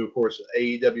 to of course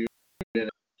AEW,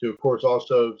 to of course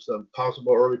also some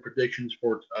possible early predictions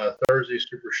for Thursday's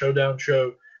Super Showdown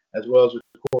show, as well as of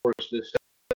course this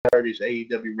Saturday's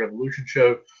AEW Revolution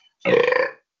show.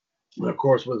 And of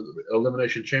course, with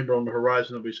Elimination Chamber on the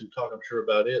horizon, there'll be some talk, I'm sure,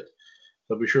 about it.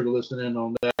 So be sure to listen in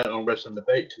on that on Wrestling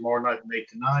Debate tomorrow night from 8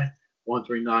 to 9,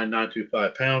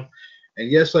 139-925 And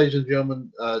yes, ladies and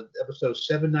gentlemen, episode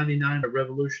 799 of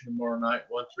Revolution tomorrow night,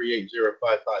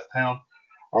 138-055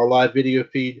 Our live video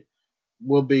feed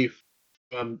will be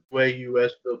from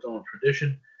WCWUS Built on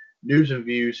Tradition, News and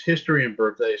Views, History and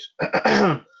Birthdays.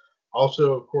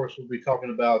 Also, of course, we'll be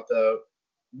talking about, of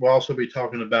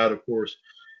course,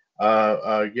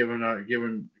 given of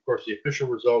course the official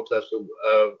results of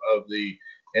the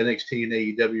NXT and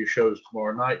AEW shows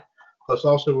tomorrow night. Plus,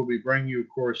 also we'll be bringing you, of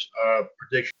course,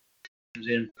 predictions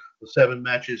in the 7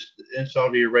 matches in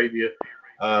Saudi Arabia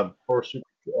for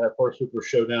Super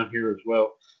Showdown here as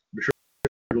well. Be sure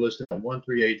to listen at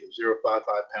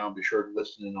 138-055 Be sure to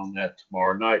listen in on that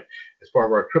tomorrow night as part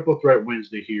of our Triple Threat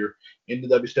Wednesday here in the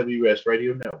WCWUS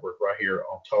Radio Network right here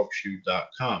on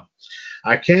TalkShoe.com.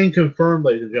 I can confirm,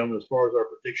 ladies and gentlemen, as far as our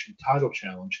prediction title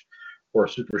challenge for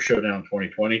Super Showdown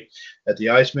 2020, that the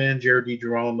Iceman, Jared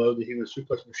DiGirolamo, the Human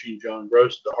Suplex Machine, John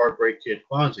Gross, the Heartbreak Kid,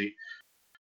 Fonzie,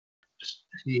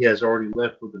 he has already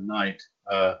left for the night.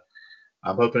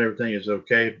 I'm hoping everything is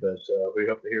okay, but we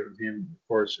hope to hear from him, of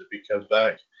course, if he comes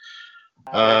back.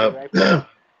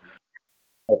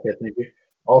 Okay, thank you.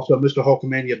 Also, Mr.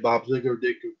 Hulkamania Bob Ziegler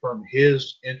did confirm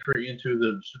his entry into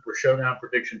the Super Showdown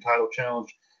Prediction Title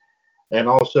Challenge. And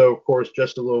also, of course,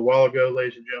 just a little while ago,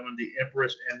 ladies and gentlemen, the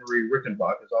Empress Anne-Marie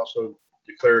Rickenbach has also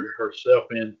declared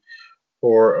herself in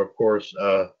for, of course,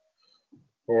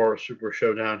 for Super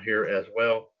Showdown here as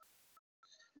well.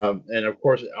 And of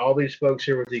course, all these folks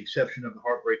here, with the exception of the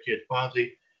Heartbreak Kid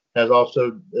Fonzie, has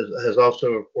also,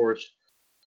 of course,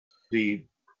 the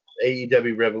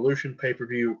AEW Revolution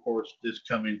pay-per-view, of course, this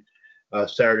coming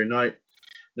Saturday night.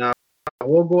 Now, I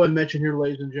will go ahead and mention here,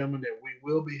 ladies and gentlemen, that we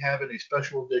will be having a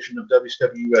special edition of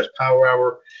WCWUS Power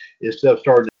Hour. Instead of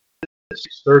starting at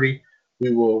 6:30,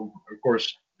 we will, of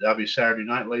course, that'll be Saturday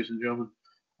night, ladies and gentlemen.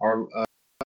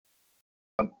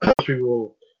 We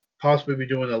will possibly be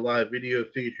doing a live video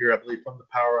feed here, I believe, from the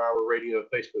Power Hour Radio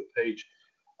Facebook page.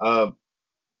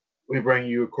 We bring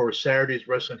you, of course, Saturday's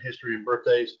Wrestling History and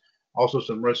Birthdays, also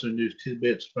some wrestling news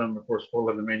tidbits from, of course,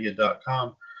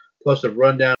 411mania.com, plus a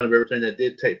rundown of everything that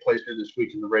did take place here this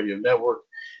week in the radio network.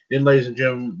 Then, ladies and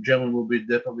gentlemen, we'll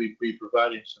definitely be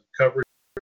providing some coverage,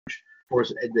 of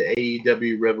course, at the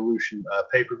AEW Revolution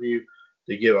pay-per-view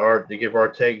to give our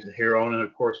takes here on it,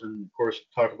 of course, and of course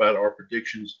talk about our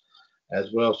predictions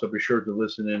as well. So be sure to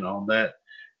listen in on that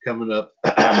coming up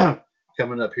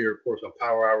here, of course, on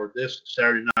Power Hour this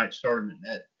Saturday night, starting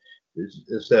at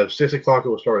instead of 6 o'clock. It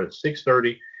will start at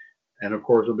 6:30, and of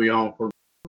course, it'll be on for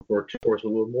of course a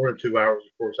little more than 2 hours,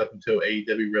 of course, up until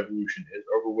AEW Revolution is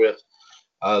over with.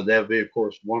 That'll be, of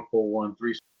course,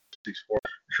 141-364. Be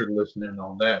sure to listen in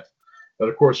on that. But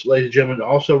of course, ladies and gentlemen,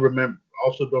 also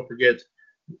don't forget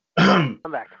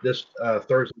this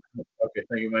Thursday. Okay,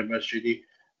 thank you very much, GD.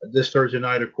 This Thursday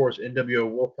night, of course, NWO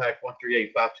Wolfpack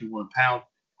 138-521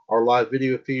 Our live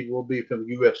video feed will be from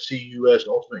WCWUS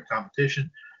Ultimate Competition,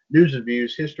 News and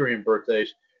Views, History and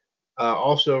Birthdays.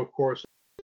 Also, of course,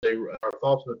 our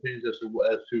thoughts and opinions as to,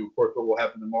 of course, what will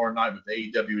happen tomorrow night with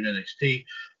AEW and NXT.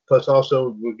 Plus,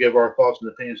 also, we'll give our thoughts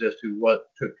and opinions as to what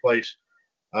took place.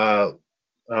 Of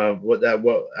course,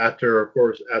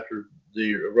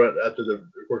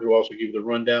 we'll also give the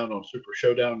rundown on Super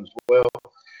Showdown as well.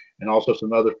 and also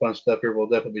some other fun stuff here. We'll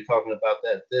definitely be talking about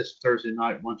that this Thursday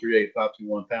night,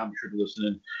 138-521-pound. Be sure to listen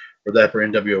in for that for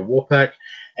NWO Wolfpack.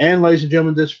 And ladies and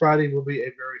gentlemen, this Friday will be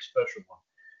a very special one.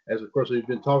 As of course we've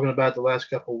been talking about the last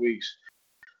couple of weeks.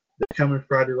 This coming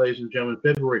Friday, ladies and gentlemen,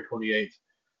 February 28th,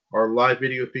 our live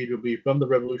video feed will be from the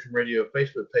Revolution Radio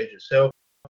Facebook page itself.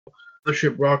 The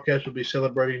Mothership broadcast will be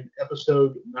celebrating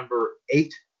episode number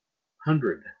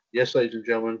 800. Yes, ladies and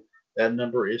gentlemen, that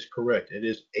number is correct. It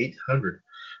is 800. Of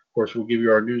course, we'll give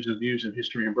you our news and views and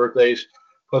history and birthdays.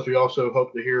 Plus, we also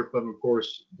hope to hear from, of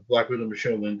course, the Black Widow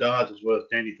Michelle Lynn Dodds, as well as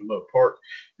Danny from Oak Park,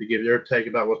 to give their take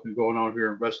about what's been going on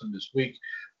here in wrestling this week.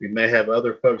 We may have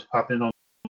other folks pop in on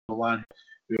the line.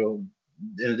 We'll,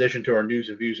 in addition to our news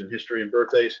and views and history and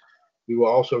birthdays, we will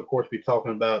also, of course, be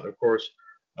talking about, of course,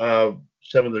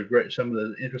 some of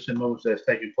the interesting moments that have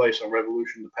taken place on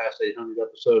Revolution the past 800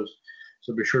 episodes.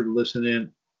 So be sure to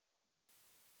listen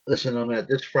on that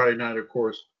this Friday night, of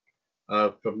course,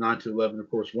 from 9 to 11, of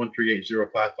course,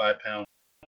 138-055-pound.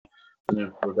 And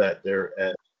then for that there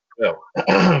as well.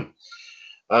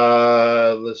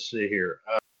 Let's see here.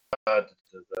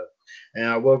 And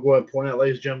I will go ahead and point out,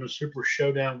 ladies and gentlemen, Super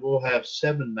Showdown will have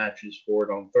 7 matches for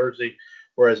it on Thursday,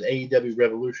 whereas AEW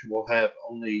Revolution will have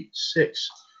only 6.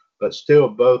 But still,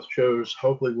 both shows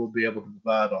hopefully will be able to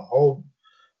provide a whole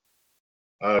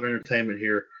entertainment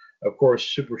here. Of course,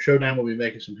 Super Showdown will be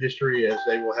making some history as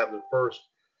they will have the first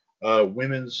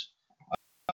women's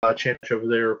championship over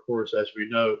there. Of course, as we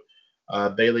know,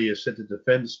 Bayley is set to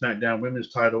defend the SmackDown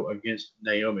Women's title against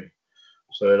Naomi.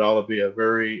 So it ought to be a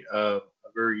very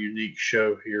unique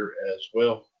show here as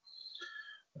well.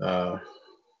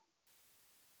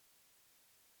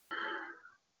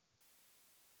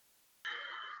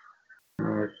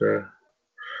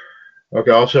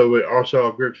 Okay. Also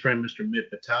our good friend Mr. Mitt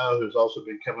Patel, who's also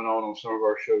been coming on some of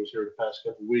our shows here the past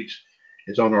couple of weeks,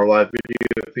 is on our live video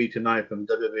feed tonight from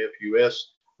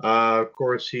WWFUS. Of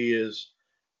course, he is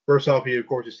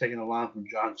taking a line from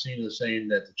John Cena saying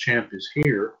that the champ is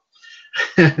here.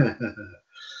 Then,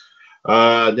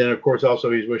 of course,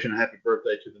 also he's wishing a happy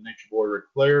birthday to the Nature Boy Ric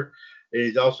Flair. And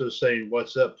he's also saying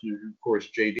what's up to, of course,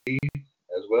 JD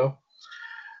as well.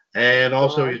 And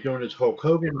also he's doing his Hulk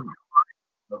Hogan.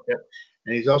 Okay.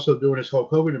 And he's also doing his Hulk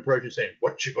Hogan impression saying,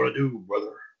 "What you gonna do,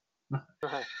 brother?"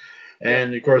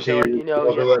 And of course, Ron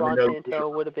Santo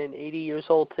would have been 80 years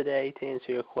old today, to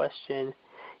answer your question.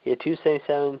 He had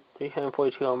 277,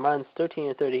 342 home runs, 13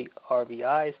 and 30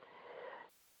 RBIs,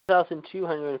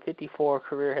 2,254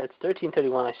 career hits,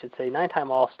 1331, I should say,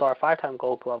 9-time All-Star, 5-time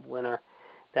Gold Glove winner.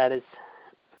 That is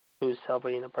who's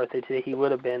celebrating a birthday today. He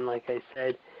would have been, like I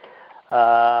said,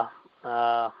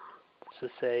 to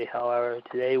say, however,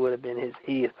 today would have been his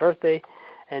 80th birthday.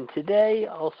 And today,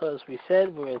 also, as we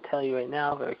said, we're going to tell you right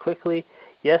now very quickly,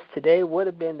 yes, today would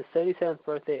have been the 77th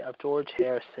birthday of George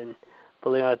Harrison,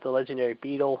 believe it or not, the legendary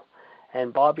Beatle.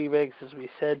 And Bobby Riggs, as we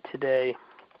said today,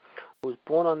 was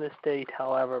born on this date,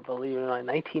 however, believe it or not, in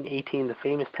 1918, the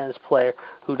famous tennis player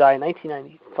who died in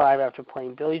 1995 after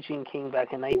playing Billie Jean King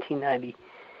back in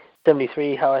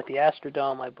 1973, however, at the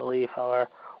Astrodome, I believe, however,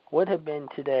 would have been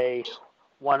today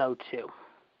 102.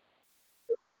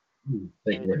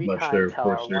 Thank you very much times, there, of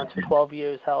however, course. Once for 12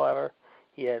 years, however.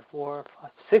 He had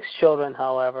 6 children,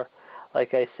 however.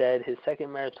 Like I said, his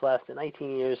second marriage lasted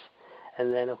 19 years.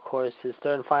 And then, of course, his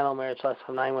third and final marriage lasted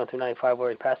from 91 through 95, where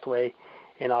he passed away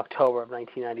in October of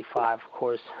 1995. Of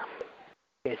course,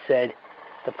 like I said,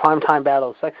 the primetime Battle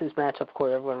of Sexes match, of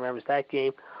course, everyone remembers that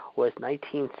game, was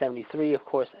 1973, of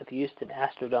course, at the Houston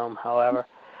Astrodome. However,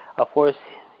 of course,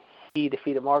 he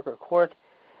defeated Margaret Court,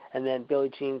 and then Billie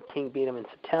Jean King beat him in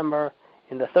September.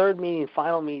 In the third meeting,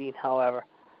 final meeting, however,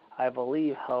 I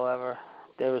believe, however,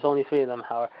 there was only 3 of them,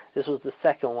 however. This was the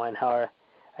second one, however,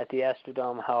 at the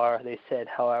Astrodome, however, they said,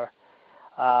 however.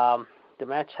 The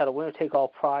match had a winner-take-all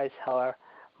prize, however,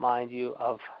 mind you,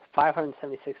 of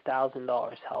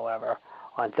 $576,000, however,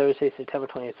 on Thursday, September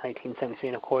 20th, 1973.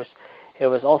 And, of course, it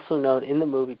was also known in the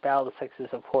movie Battle of the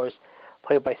Sexes, of course,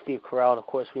 played by Steve Carell. And, of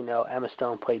course, we know Emma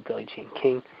Stone played Billie Jean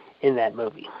King in that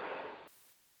movie.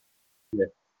 Yeah,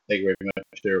 thank you very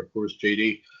much there, of course,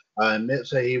 JD. Mitt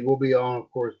say he will be on, of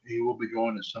course, he will be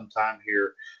joining us sometime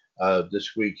here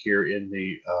this week here in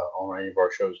the on any of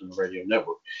our shows in the radio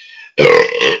network.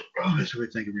 So we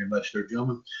thank you very much there,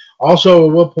 gentlemen. Also,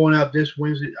 we'll point out this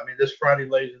Friday,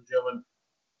 ladies and gentlemen,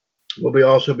 we'll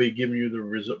also be giving you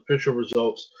the official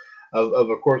results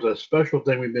of course, a special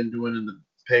thing we've been doing in the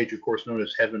page, of course, known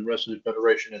as Heaven Wrestling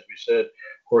Federation, as we said.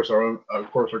 Of course, our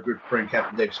good friend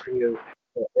Captain Dave Spio,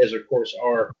 as of course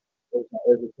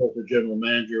the general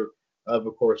manager of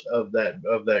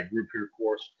that group here, of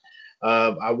course.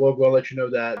 I will go and let you know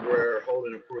that we're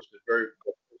holding, of course, the very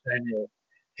annual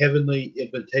Heavenly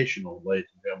Invitational, ladies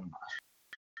and gentlemen.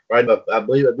 Right, I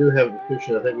believe I do have it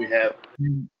official. I think we have.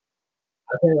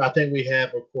 I think we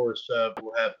have, of course,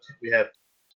 we have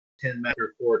 10 match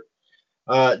report.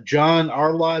 John,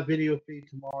 our live video feed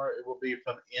tomorrow it will be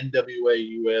from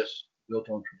NWAUS, built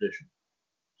on tradition.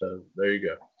 So there you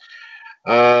go.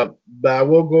 But I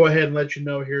will go ahead and let you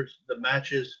know here's the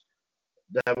matches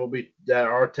that will be that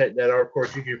are of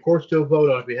course you can of course still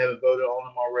vote on if you haven't voted on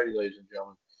them already, ladies and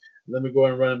gentlemen. Let me go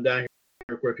ahead and run them down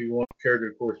here quick if you want care to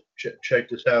of course check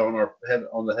this out on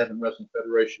the Heaven Wrestling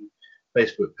Federation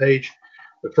Facebook page.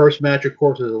 The first match, of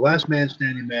course, is the last man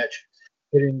standing match,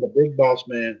 hitting the Big Boss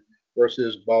Man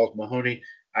versus Balls Mahoney.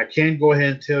 I can go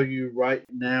ahead and tell you right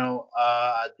now,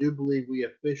 I do believe we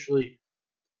do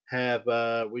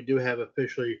have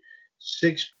officially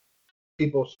 6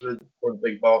 people for the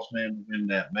Big Boss Man in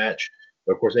that match.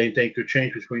 But of course, anything could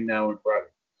change between now and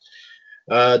Friday.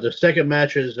 The second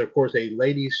match is, of course, a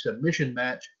ladies submission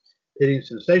match, hitting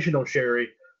Sensational Sherry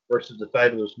versus the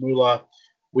Fabulous Moolah.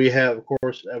 We have, of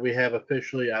course,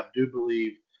 officially, I do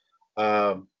believe,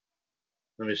 let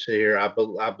me see here. I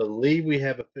believe we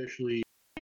have officially.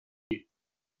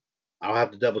 I'll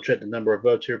have to double check the number of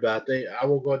votes here, but I think I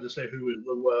will go ahead and say who it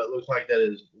looks like that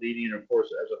is leading, of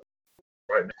course, as of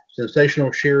right now.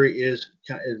 Sensational Sherry is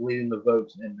leading the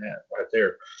votes in that right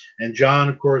there. And John,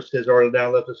 of course, has already now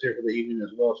left us here for the evening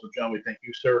as well. So, John, we thank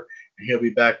you, sir. And he'll be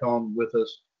back on with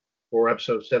us for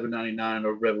episode 799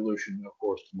 of Revolution, of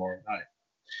course, tomorrow night.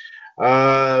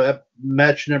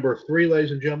 Match number 3,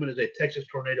 ladies and gentlemen, is a Texas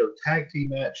Tornado tag team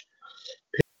match,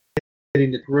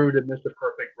 pitting Rick Rude and Mr.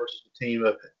 Perfect versus the team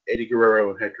of Eddie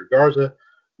Guerrero and Hector Garza.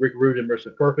 Rick Rude and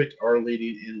Mr. Perfect are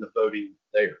leading in the voting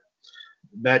there.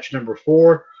 Match number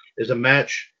 4 is a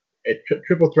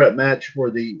triple threat match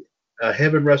for the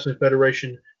Heaven Wrestling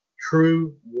Federation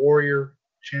True Warrior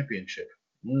Championship,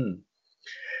 in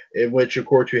which, of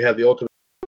course, you have the Ultimate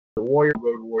Warrior,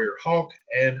 Road Warrior Hawk,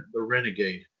 and the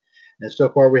Renegade. And so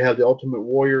far, we have the Ultimate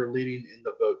Warrior leading in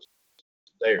the votes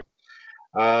there.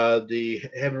 The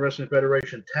Heaven Wrestling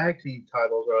Federation tag team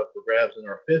titles are up for grabs in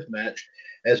our 5th match,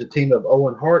 as the team of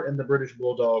Owen Hart and the British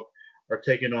Bulldog are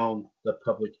taking on the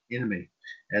Public Enemy.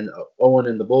 And Owen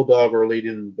and the Bulldog are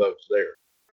leading the votes there.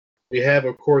 We have,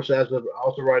 of course, as of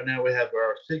also right now, we have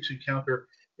our 6th encounter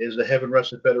is the Heaven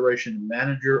Wrestling Federation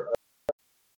manager.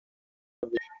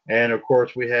 And, of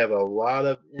course, we have a lot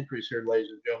of entries here,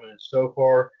 ladies and gentlemen. And so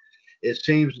far, it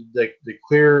seems the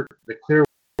clear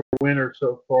winner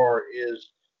so far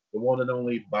is the one and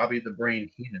only Bobby the Brain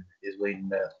Heenan is leading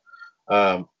that,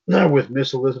 with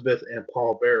Miss Elizabeth and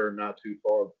Paul Bearer not too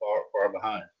far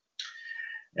behind.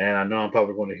 And I know I'm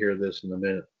probably going to hear this in a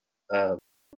minute.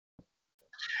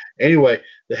 Anyway,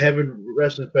 the Heaven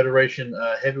Wrestling Federation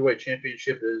Heavyweight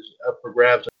Championship is up for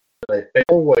grabs in a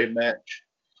 4-way match.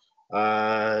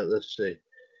 Let's see.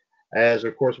 As,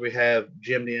 of course, we have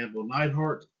Jim the Anvil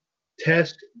Neidhart,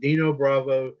 Test, Dino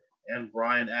Bravo, and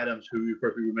Brian Adams, who you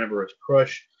probably remember as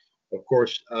Crush, of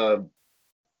course,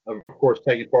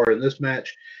 taking part in this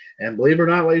match. And believe it or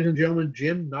not, ladies and gentlemen,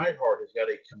 Jim Neidhart has got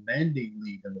a commanding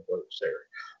lead in the votes there.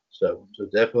 So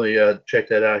definitely check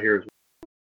that out here as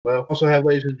well. Also have,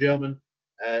 ladies and gentlemen,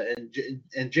 and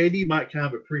JD might kind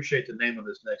of appreciate the name of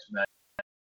this next match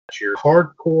here,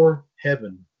 Hardcore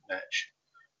Heaven match.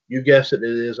 You guessed it, it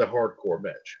is a hardcore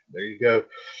match. There you go. Of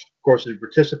course, the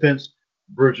participants,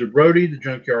 Bruiser Brody, the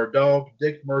Junkyard Dog,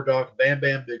 Dick Murdoch, Bam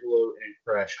Bam Bigelow, and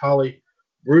Crash Holly.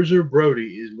 Bruiser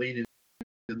Brody is leading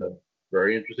in the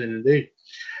very interesting indeed.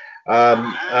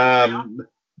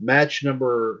 Match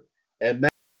number 10,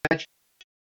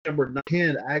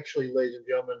 actually, ladies and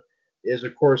gentlemen, is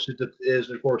of course 2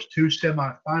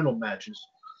 semifinal matches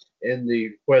in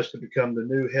the quest to become the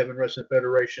new Heaven Wrestling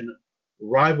Federation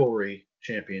Rivalry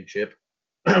Championship.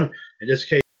 In this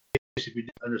case, if you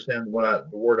didn't understand the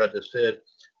word I just said,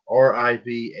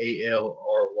 RIVALRY,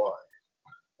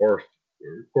 or of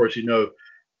course, you know,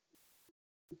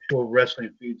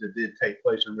 wrestling feuds that did take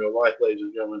place in real life, ladies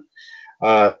and gentlemen.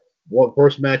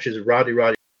 First match is Roddy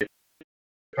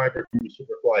Piper from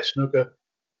Superfly Snuka.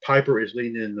 Piper is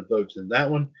leading in the votes in that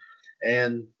one.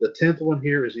 And the 10th one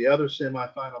here is the other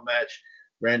semifinal match,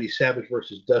 Randy Savage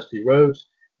versus Dusty Rhodes.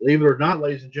 Believe it or not,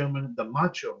 ladies and gentlemen, the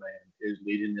Macho Man is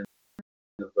leading in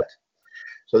the votes.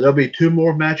 So there'll be 2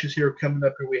 more matches here coming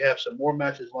up here. We have some more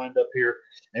matches lined up here,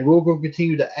 and we'll go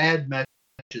continue to add matches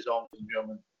on, ladies and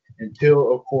gentlemen,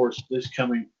 until of course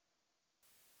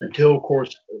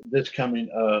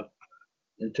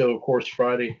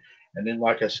Friday. And then,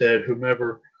 like I said,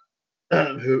 whoever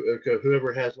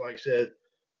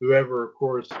of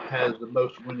course has the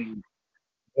most winning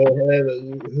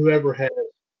whoever has,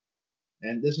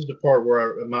 and this is the part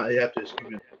where I might have to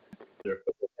excuse me there,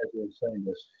 as I'm saying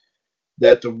this,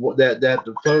 that the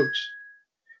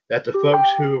folks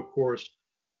who, of course,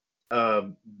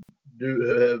 um,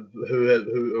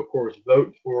 who of course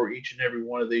vote for each and every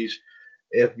one of these.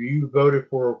 If you voted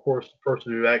for, of course, the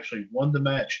person who actually won the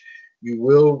match, you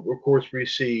will, of course,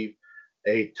 receive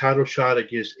a title shot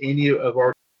against any of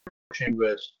our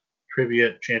WCWUS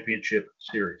Trivia Championship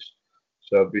Series.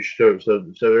 So be sure. So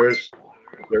there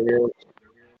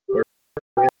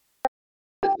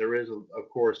is of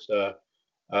course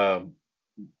um,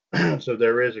 so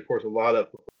there is of course a lot of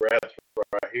graphs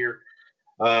right here.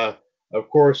 Uh, of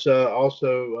course,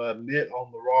 also Mitt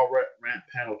on the Raw Rant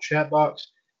panel chat box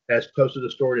has posted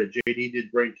a story that JD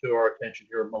did bring to our attention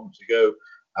here moments ago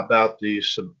about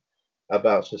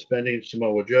about suspending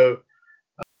Samoa Joe.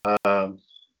 Um,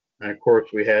 and of course,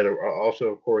 we had also,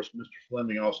 of course, Mr.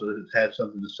 Fleming also has had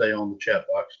something to say on the chat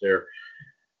box there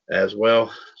as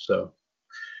well. So,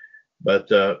 but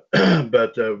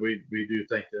we do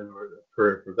thank them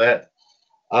for that.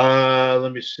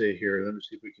 Let me see here. Let me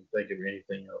see if we can think of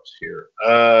anything else here.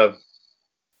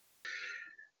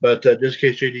 But just in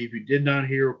case, JD, if you did not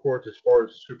hear, of course, as far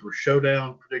as the Super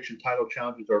Showdown prediction title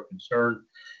challenges are concerned,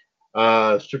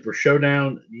 Super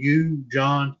Showdown, you,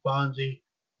 John, Fonzie,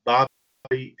 Bobby,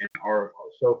 and are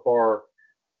so far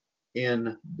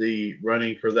in the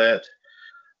running for that.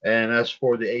 And as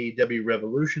for the AEW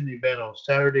Revolution event on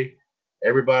Saturday,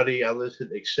 everybody I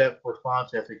listed except for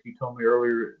Fonzie. I think you told me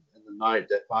earlier in the night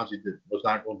that Fonzie was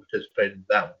not going to participate in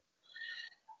that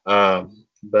one.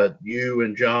 But you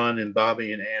and John and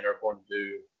Bobby and Ann are going to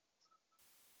do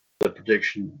the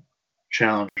prediction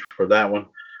challenge for that one.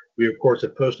 We, of course,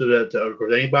 have posted that. Of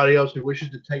course, anybody else who wishes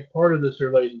to take part in this,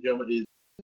 here, ladies and gentlemen, is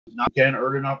not can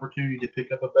earn an opportunity to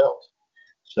pick up a belt.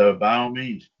 So, by all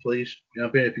means, please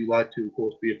jump in if you'd like to, of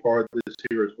course, be a part of this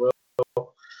here as well.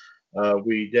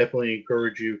 We definitely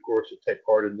encourage you, of course, to take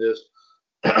part in this.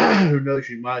 Who knows?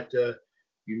 You might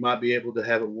be able to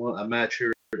have a match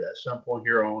here at some point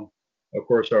here on, of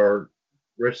course, our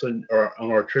wrestling or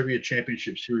on our Trivia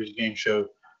Championship Series game show,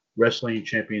 Wrestling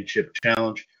Championship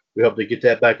Challenge. We hope to get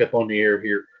that back up on the air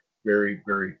here very,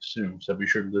 very soon. So be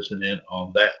sure to listen in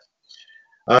on that.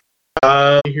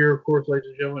 Here, of course, ladies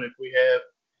and gentlemen, if we have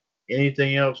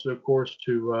anything else, of course,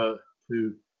 to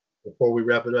before we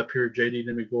wrap it up here, JD,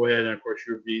 let me go ahead. And of course,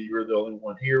 you're the only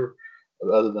one here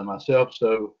other than myself.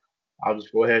 So I'll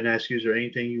just go ahead and ask you, is there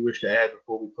anything you wish to add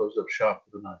before we close up shop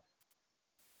for the night?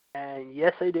 And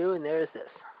yes, I do. And there is this.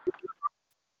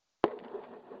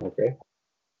 Okay.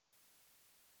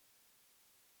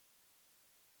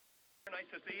 Nice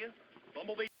to see you.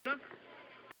 Bumblebee Tuna?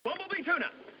 Bumblebee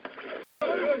Tuna!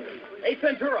 Hey,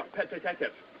 Ventura, Pet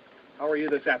Detective. How are you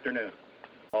this afternoon?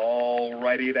 All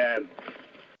righty then.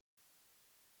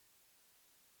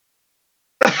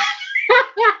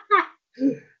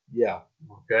 Yeah.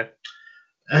 Okay.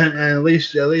 And at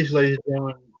least, ladies and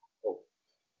gentlemen. Oh,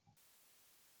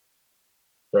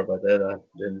 sorry about that. I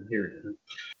didn't hear it. Of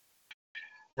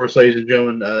course, ladies and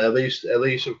gentlemen, at least,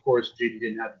 of course, JD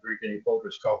didn't have to drink any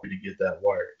Folgers coffee to get that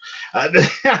wired.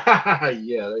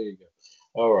 Yeah, there you go.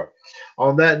 All right.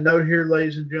 On that note here,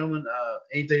 ladies and gentlemen,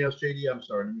 anything else, JD? I'm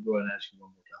sorry. Let me go ahead and ask you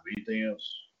one more time. Anything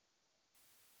else?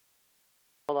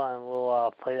 Hold on.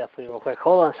 We'll play that for you real quick.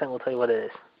 Hold on a second. We'll tell you what it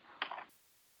is.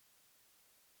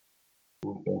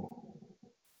 Okay.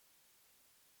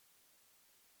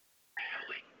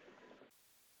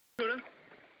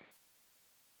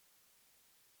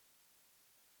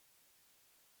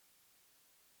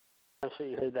 I'm sure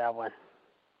you heard that one.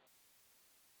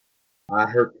 I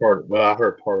heard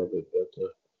part of it, but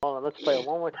Hold on. Let's play it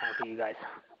one more time for you guys.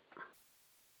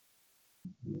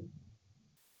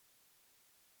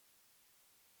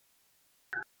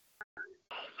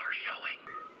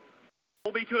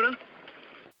 Bumblebee Tuna?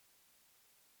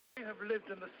 We have lived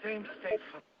in the same state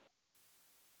for...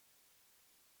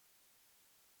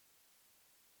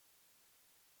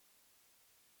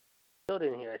 Still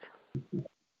didn't hear it.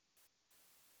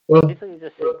 well, Basically,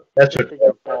 just said, that's said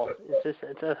your balls.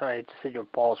 It's all right. It just said your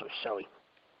balls were showing.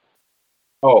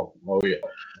 Oh yeah.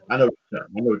 I know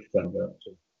what you're talking about.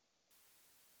 So.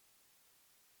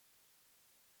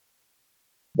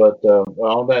 But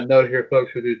on that note here,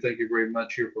 folks, we do thank you very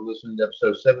much here for listening to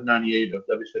episode 798 of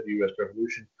WCWUS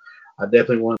Revolution. I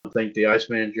definitely want to thank the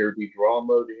Iceman, Jared D.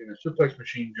 Girolamo, the Human Suplex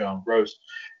Machine, John Gross,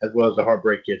 as well as the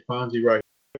Heartbreak Kid, Fonzie, right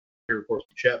here, of course,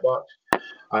 the chat box.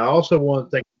 I also want to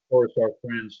thank, of course, our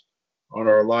friends on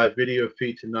our live video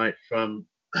feed tonight from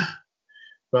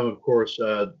of course,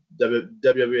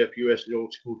 WWFUS, the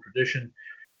Old School Tradition,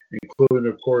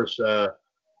 including, of course,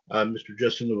 Mr.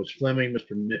 Justin Lewis Fleming,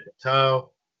 Mr. Mick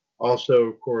Matau, also,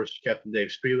 of course, Captain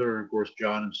Dave Spieler, and of course,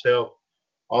 John himself.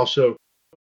 Also, of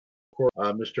course,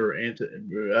 Mr.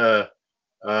 Anthony.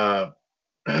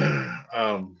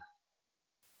 Um,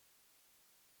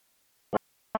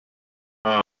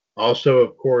 also,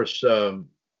 of course, Mr.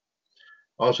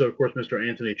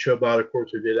 Anthony Chobot, of course,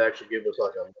 who did actually give us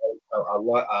like a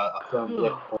thumbs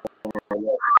up on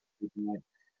our tonight.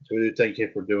 So we do thank him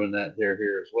for doing that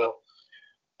here as well.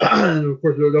 And of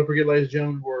course, don't forget, ladies and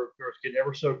gentlemen, we're of course getting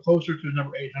ever so closer to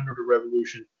number 800 of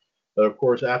Revolution. But of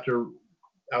course,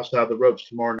 outside the ropes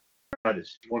tomorrow night,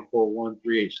 it's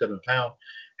 141,387 pound,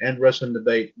 and wrestling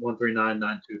debate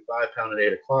 139,925 pound at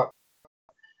 8 o'clock.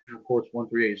 And of course,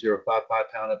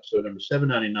 138,055 pound episode number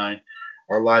 799.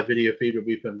 Our live video feed will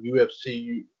be from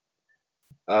UFC,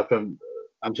 from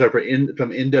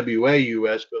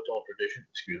NWAUS, Built on Tradition.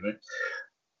 Excuse me.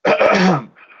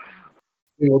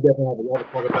 We will definitely have a lot to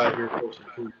talk about here, of course,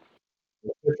 including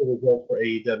the official results for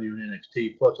AEW and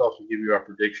NXT, plus also give you our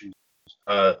predictions.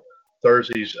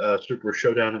 Thursday's Super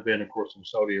Showdown event, of course, in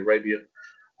Saudi Arabia.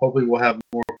 Hopefully, we'll have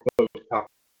more folks pop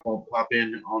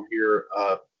in on here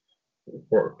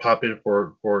for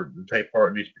take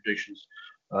part in these predictions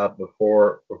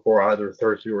before either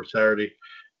Thursday or Saturday.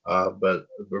 But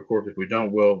of course, if we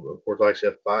don't, we'll of course, like I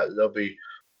said, there'll be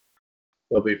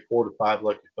 4 to 5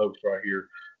 lucky folks right here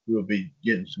who will be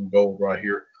getting some gold right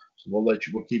here. So we'll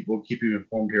keep you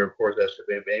informed here, of course, as to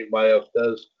if anybody else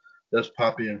does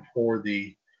pop in for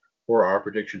our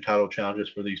prediction title challenges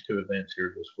for these two events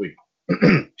here this week.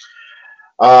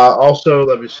 Also,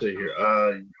 let me see here.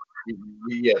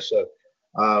 Yes,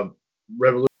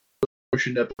 Revolution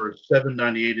Network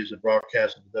 798 is a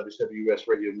broadcast of the WCWUS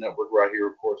Radio Network right here,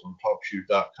 of course, on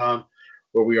TalkShoe.com,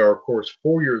 where we are, of course,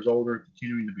 4 years older and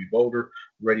continuing to be bolder.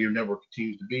 The Radio Network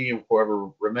continues to be and will forever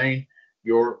remain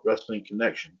your wrestling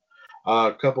connection.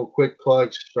 A couple quick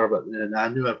plugs. Sorry about that. And I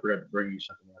knew I forgot to bring you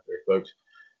something out there, folks.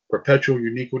 Perpetual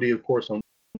Uniquity, of course, on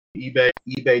eBay,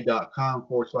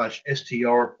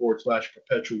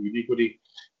 ebay.com/str/perpetual uniquity,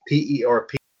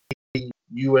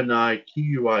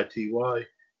 PERPUNIQUITY,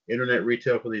 internet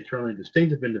retail for the eternally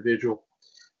distinctive individual.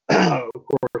 Of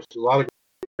course, a lot of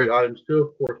great items still,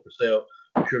 of course, for sale.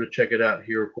 Be sure to check it out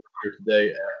here, of course, here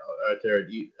today, right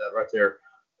there.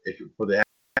 If you're for the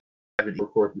avid,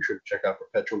 of course, be sure to check out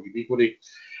Perpetual Uniquity.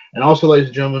 And also, ladies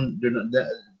and gentlemen,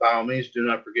 by all means, do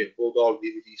not forget Bulldog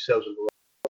DVD sales and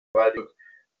variety.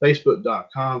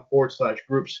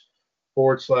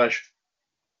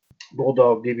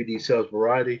 Facebook.com/groups/Bulldog DVD sales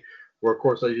variety, where, of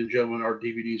course, ladies and gentlemen, our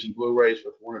DVDs and Blu-rays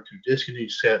with 1 or 2 discs in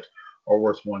each set are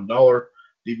worth $1.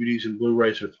 DVDs and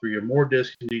Blu-rays with 3 or more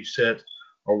discs in each set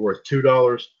are worth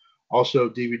 $2. Also,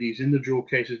 DVDs in the jewel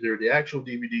cases, they're the actual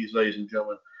DVDs, ladies and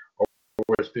gentlemen, are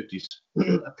worth 50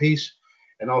 a piece.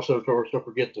 And also, of course, don't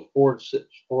forget the 4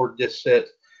 disc set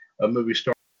of movie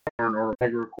star or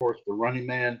Omega, of course, The Running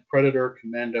Man, Predator,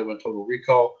 Commando, and Total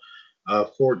Recall. You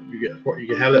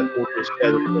can have that 4 disc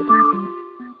set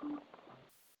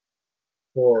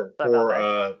for that's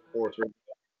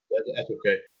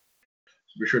okay.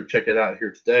 So be sure to check it out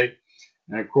here today.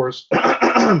 And of course,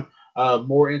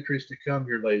 more entries to come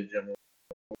here, ladies and gentlemen.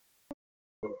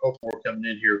 Hopefully, we're coming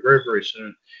in here very, very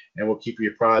soon, and we'll keep you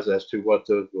apprised as to what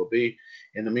those will be.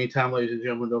 In the meantime, ladies and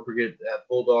gentlemen, don't forget that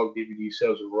Bulldog DVD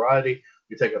sales a variety.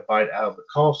 We take a bite out of the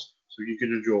cost so you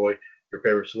can enjoy your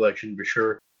favorite selection. Be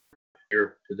sure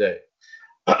here today.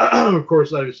 Of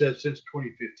course, like I said, since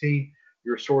 2015,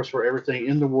 your source for everything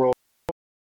in the world,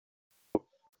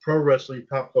 pro wrestling,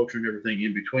 pop culture, and everything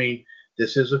in between.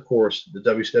 This is, of course, the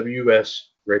WCWUS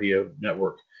Radio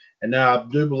Network. And now I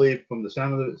do believe from the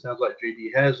sound of it sounds like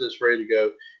JD has this ready to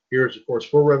go. Here is, of course,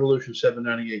 for Revolution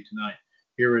 798 tonight.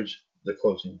 Here is the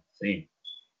closing theme.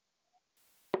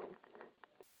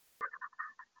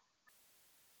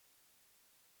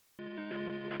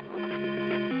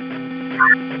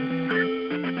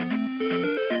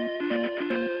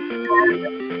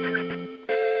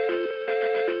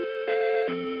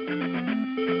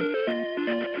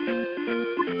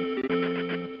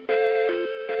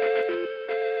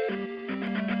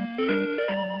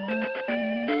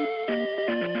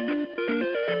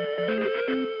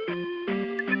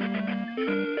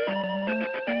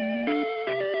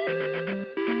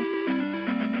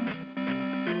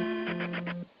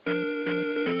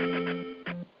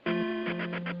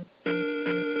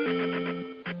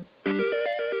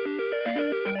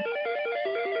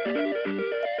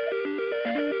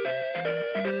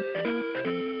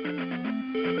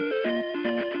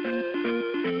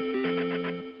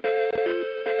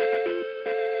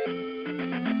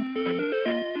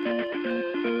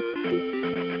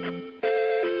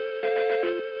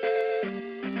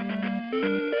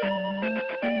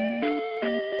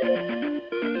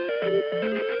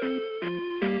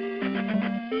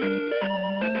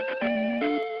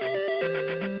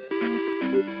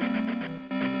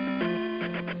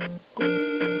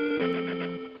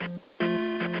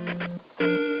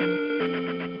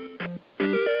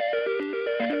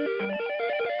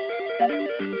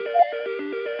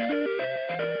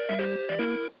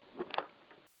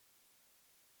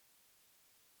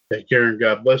 care and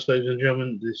God bless, ladies and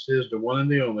gentlemen. This is the one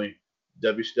and the only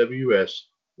WCWUS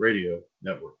Radio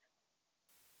Network.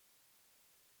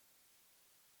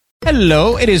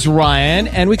 Hello, it is Ryan,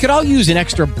 and we could all use an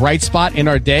extra bright spot in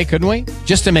our day, couldn't we?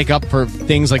 Just to make up for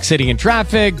things like sitting in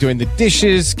traffic, doing the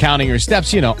dishes, counting your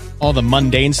steps, you know, all the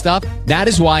mundane stuff. That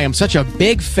is why I'm such a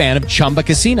big fan of Chumba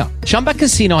Casino. Chumba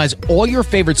Casino has all your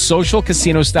favorite social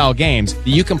casino-style games that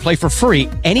you can play for free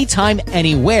anytime,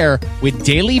 anywhere with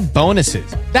daily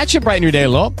bonuses. That should brighten your day a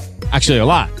little. Actually, a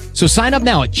lot. So sign up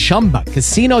now at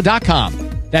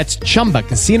ChumbaCasino.com. That's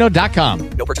ChumbaCasino.com.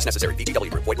 No purchase necessary.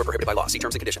 VGW Group. Void where prohibited by law. See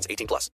terms and conditions. 18+.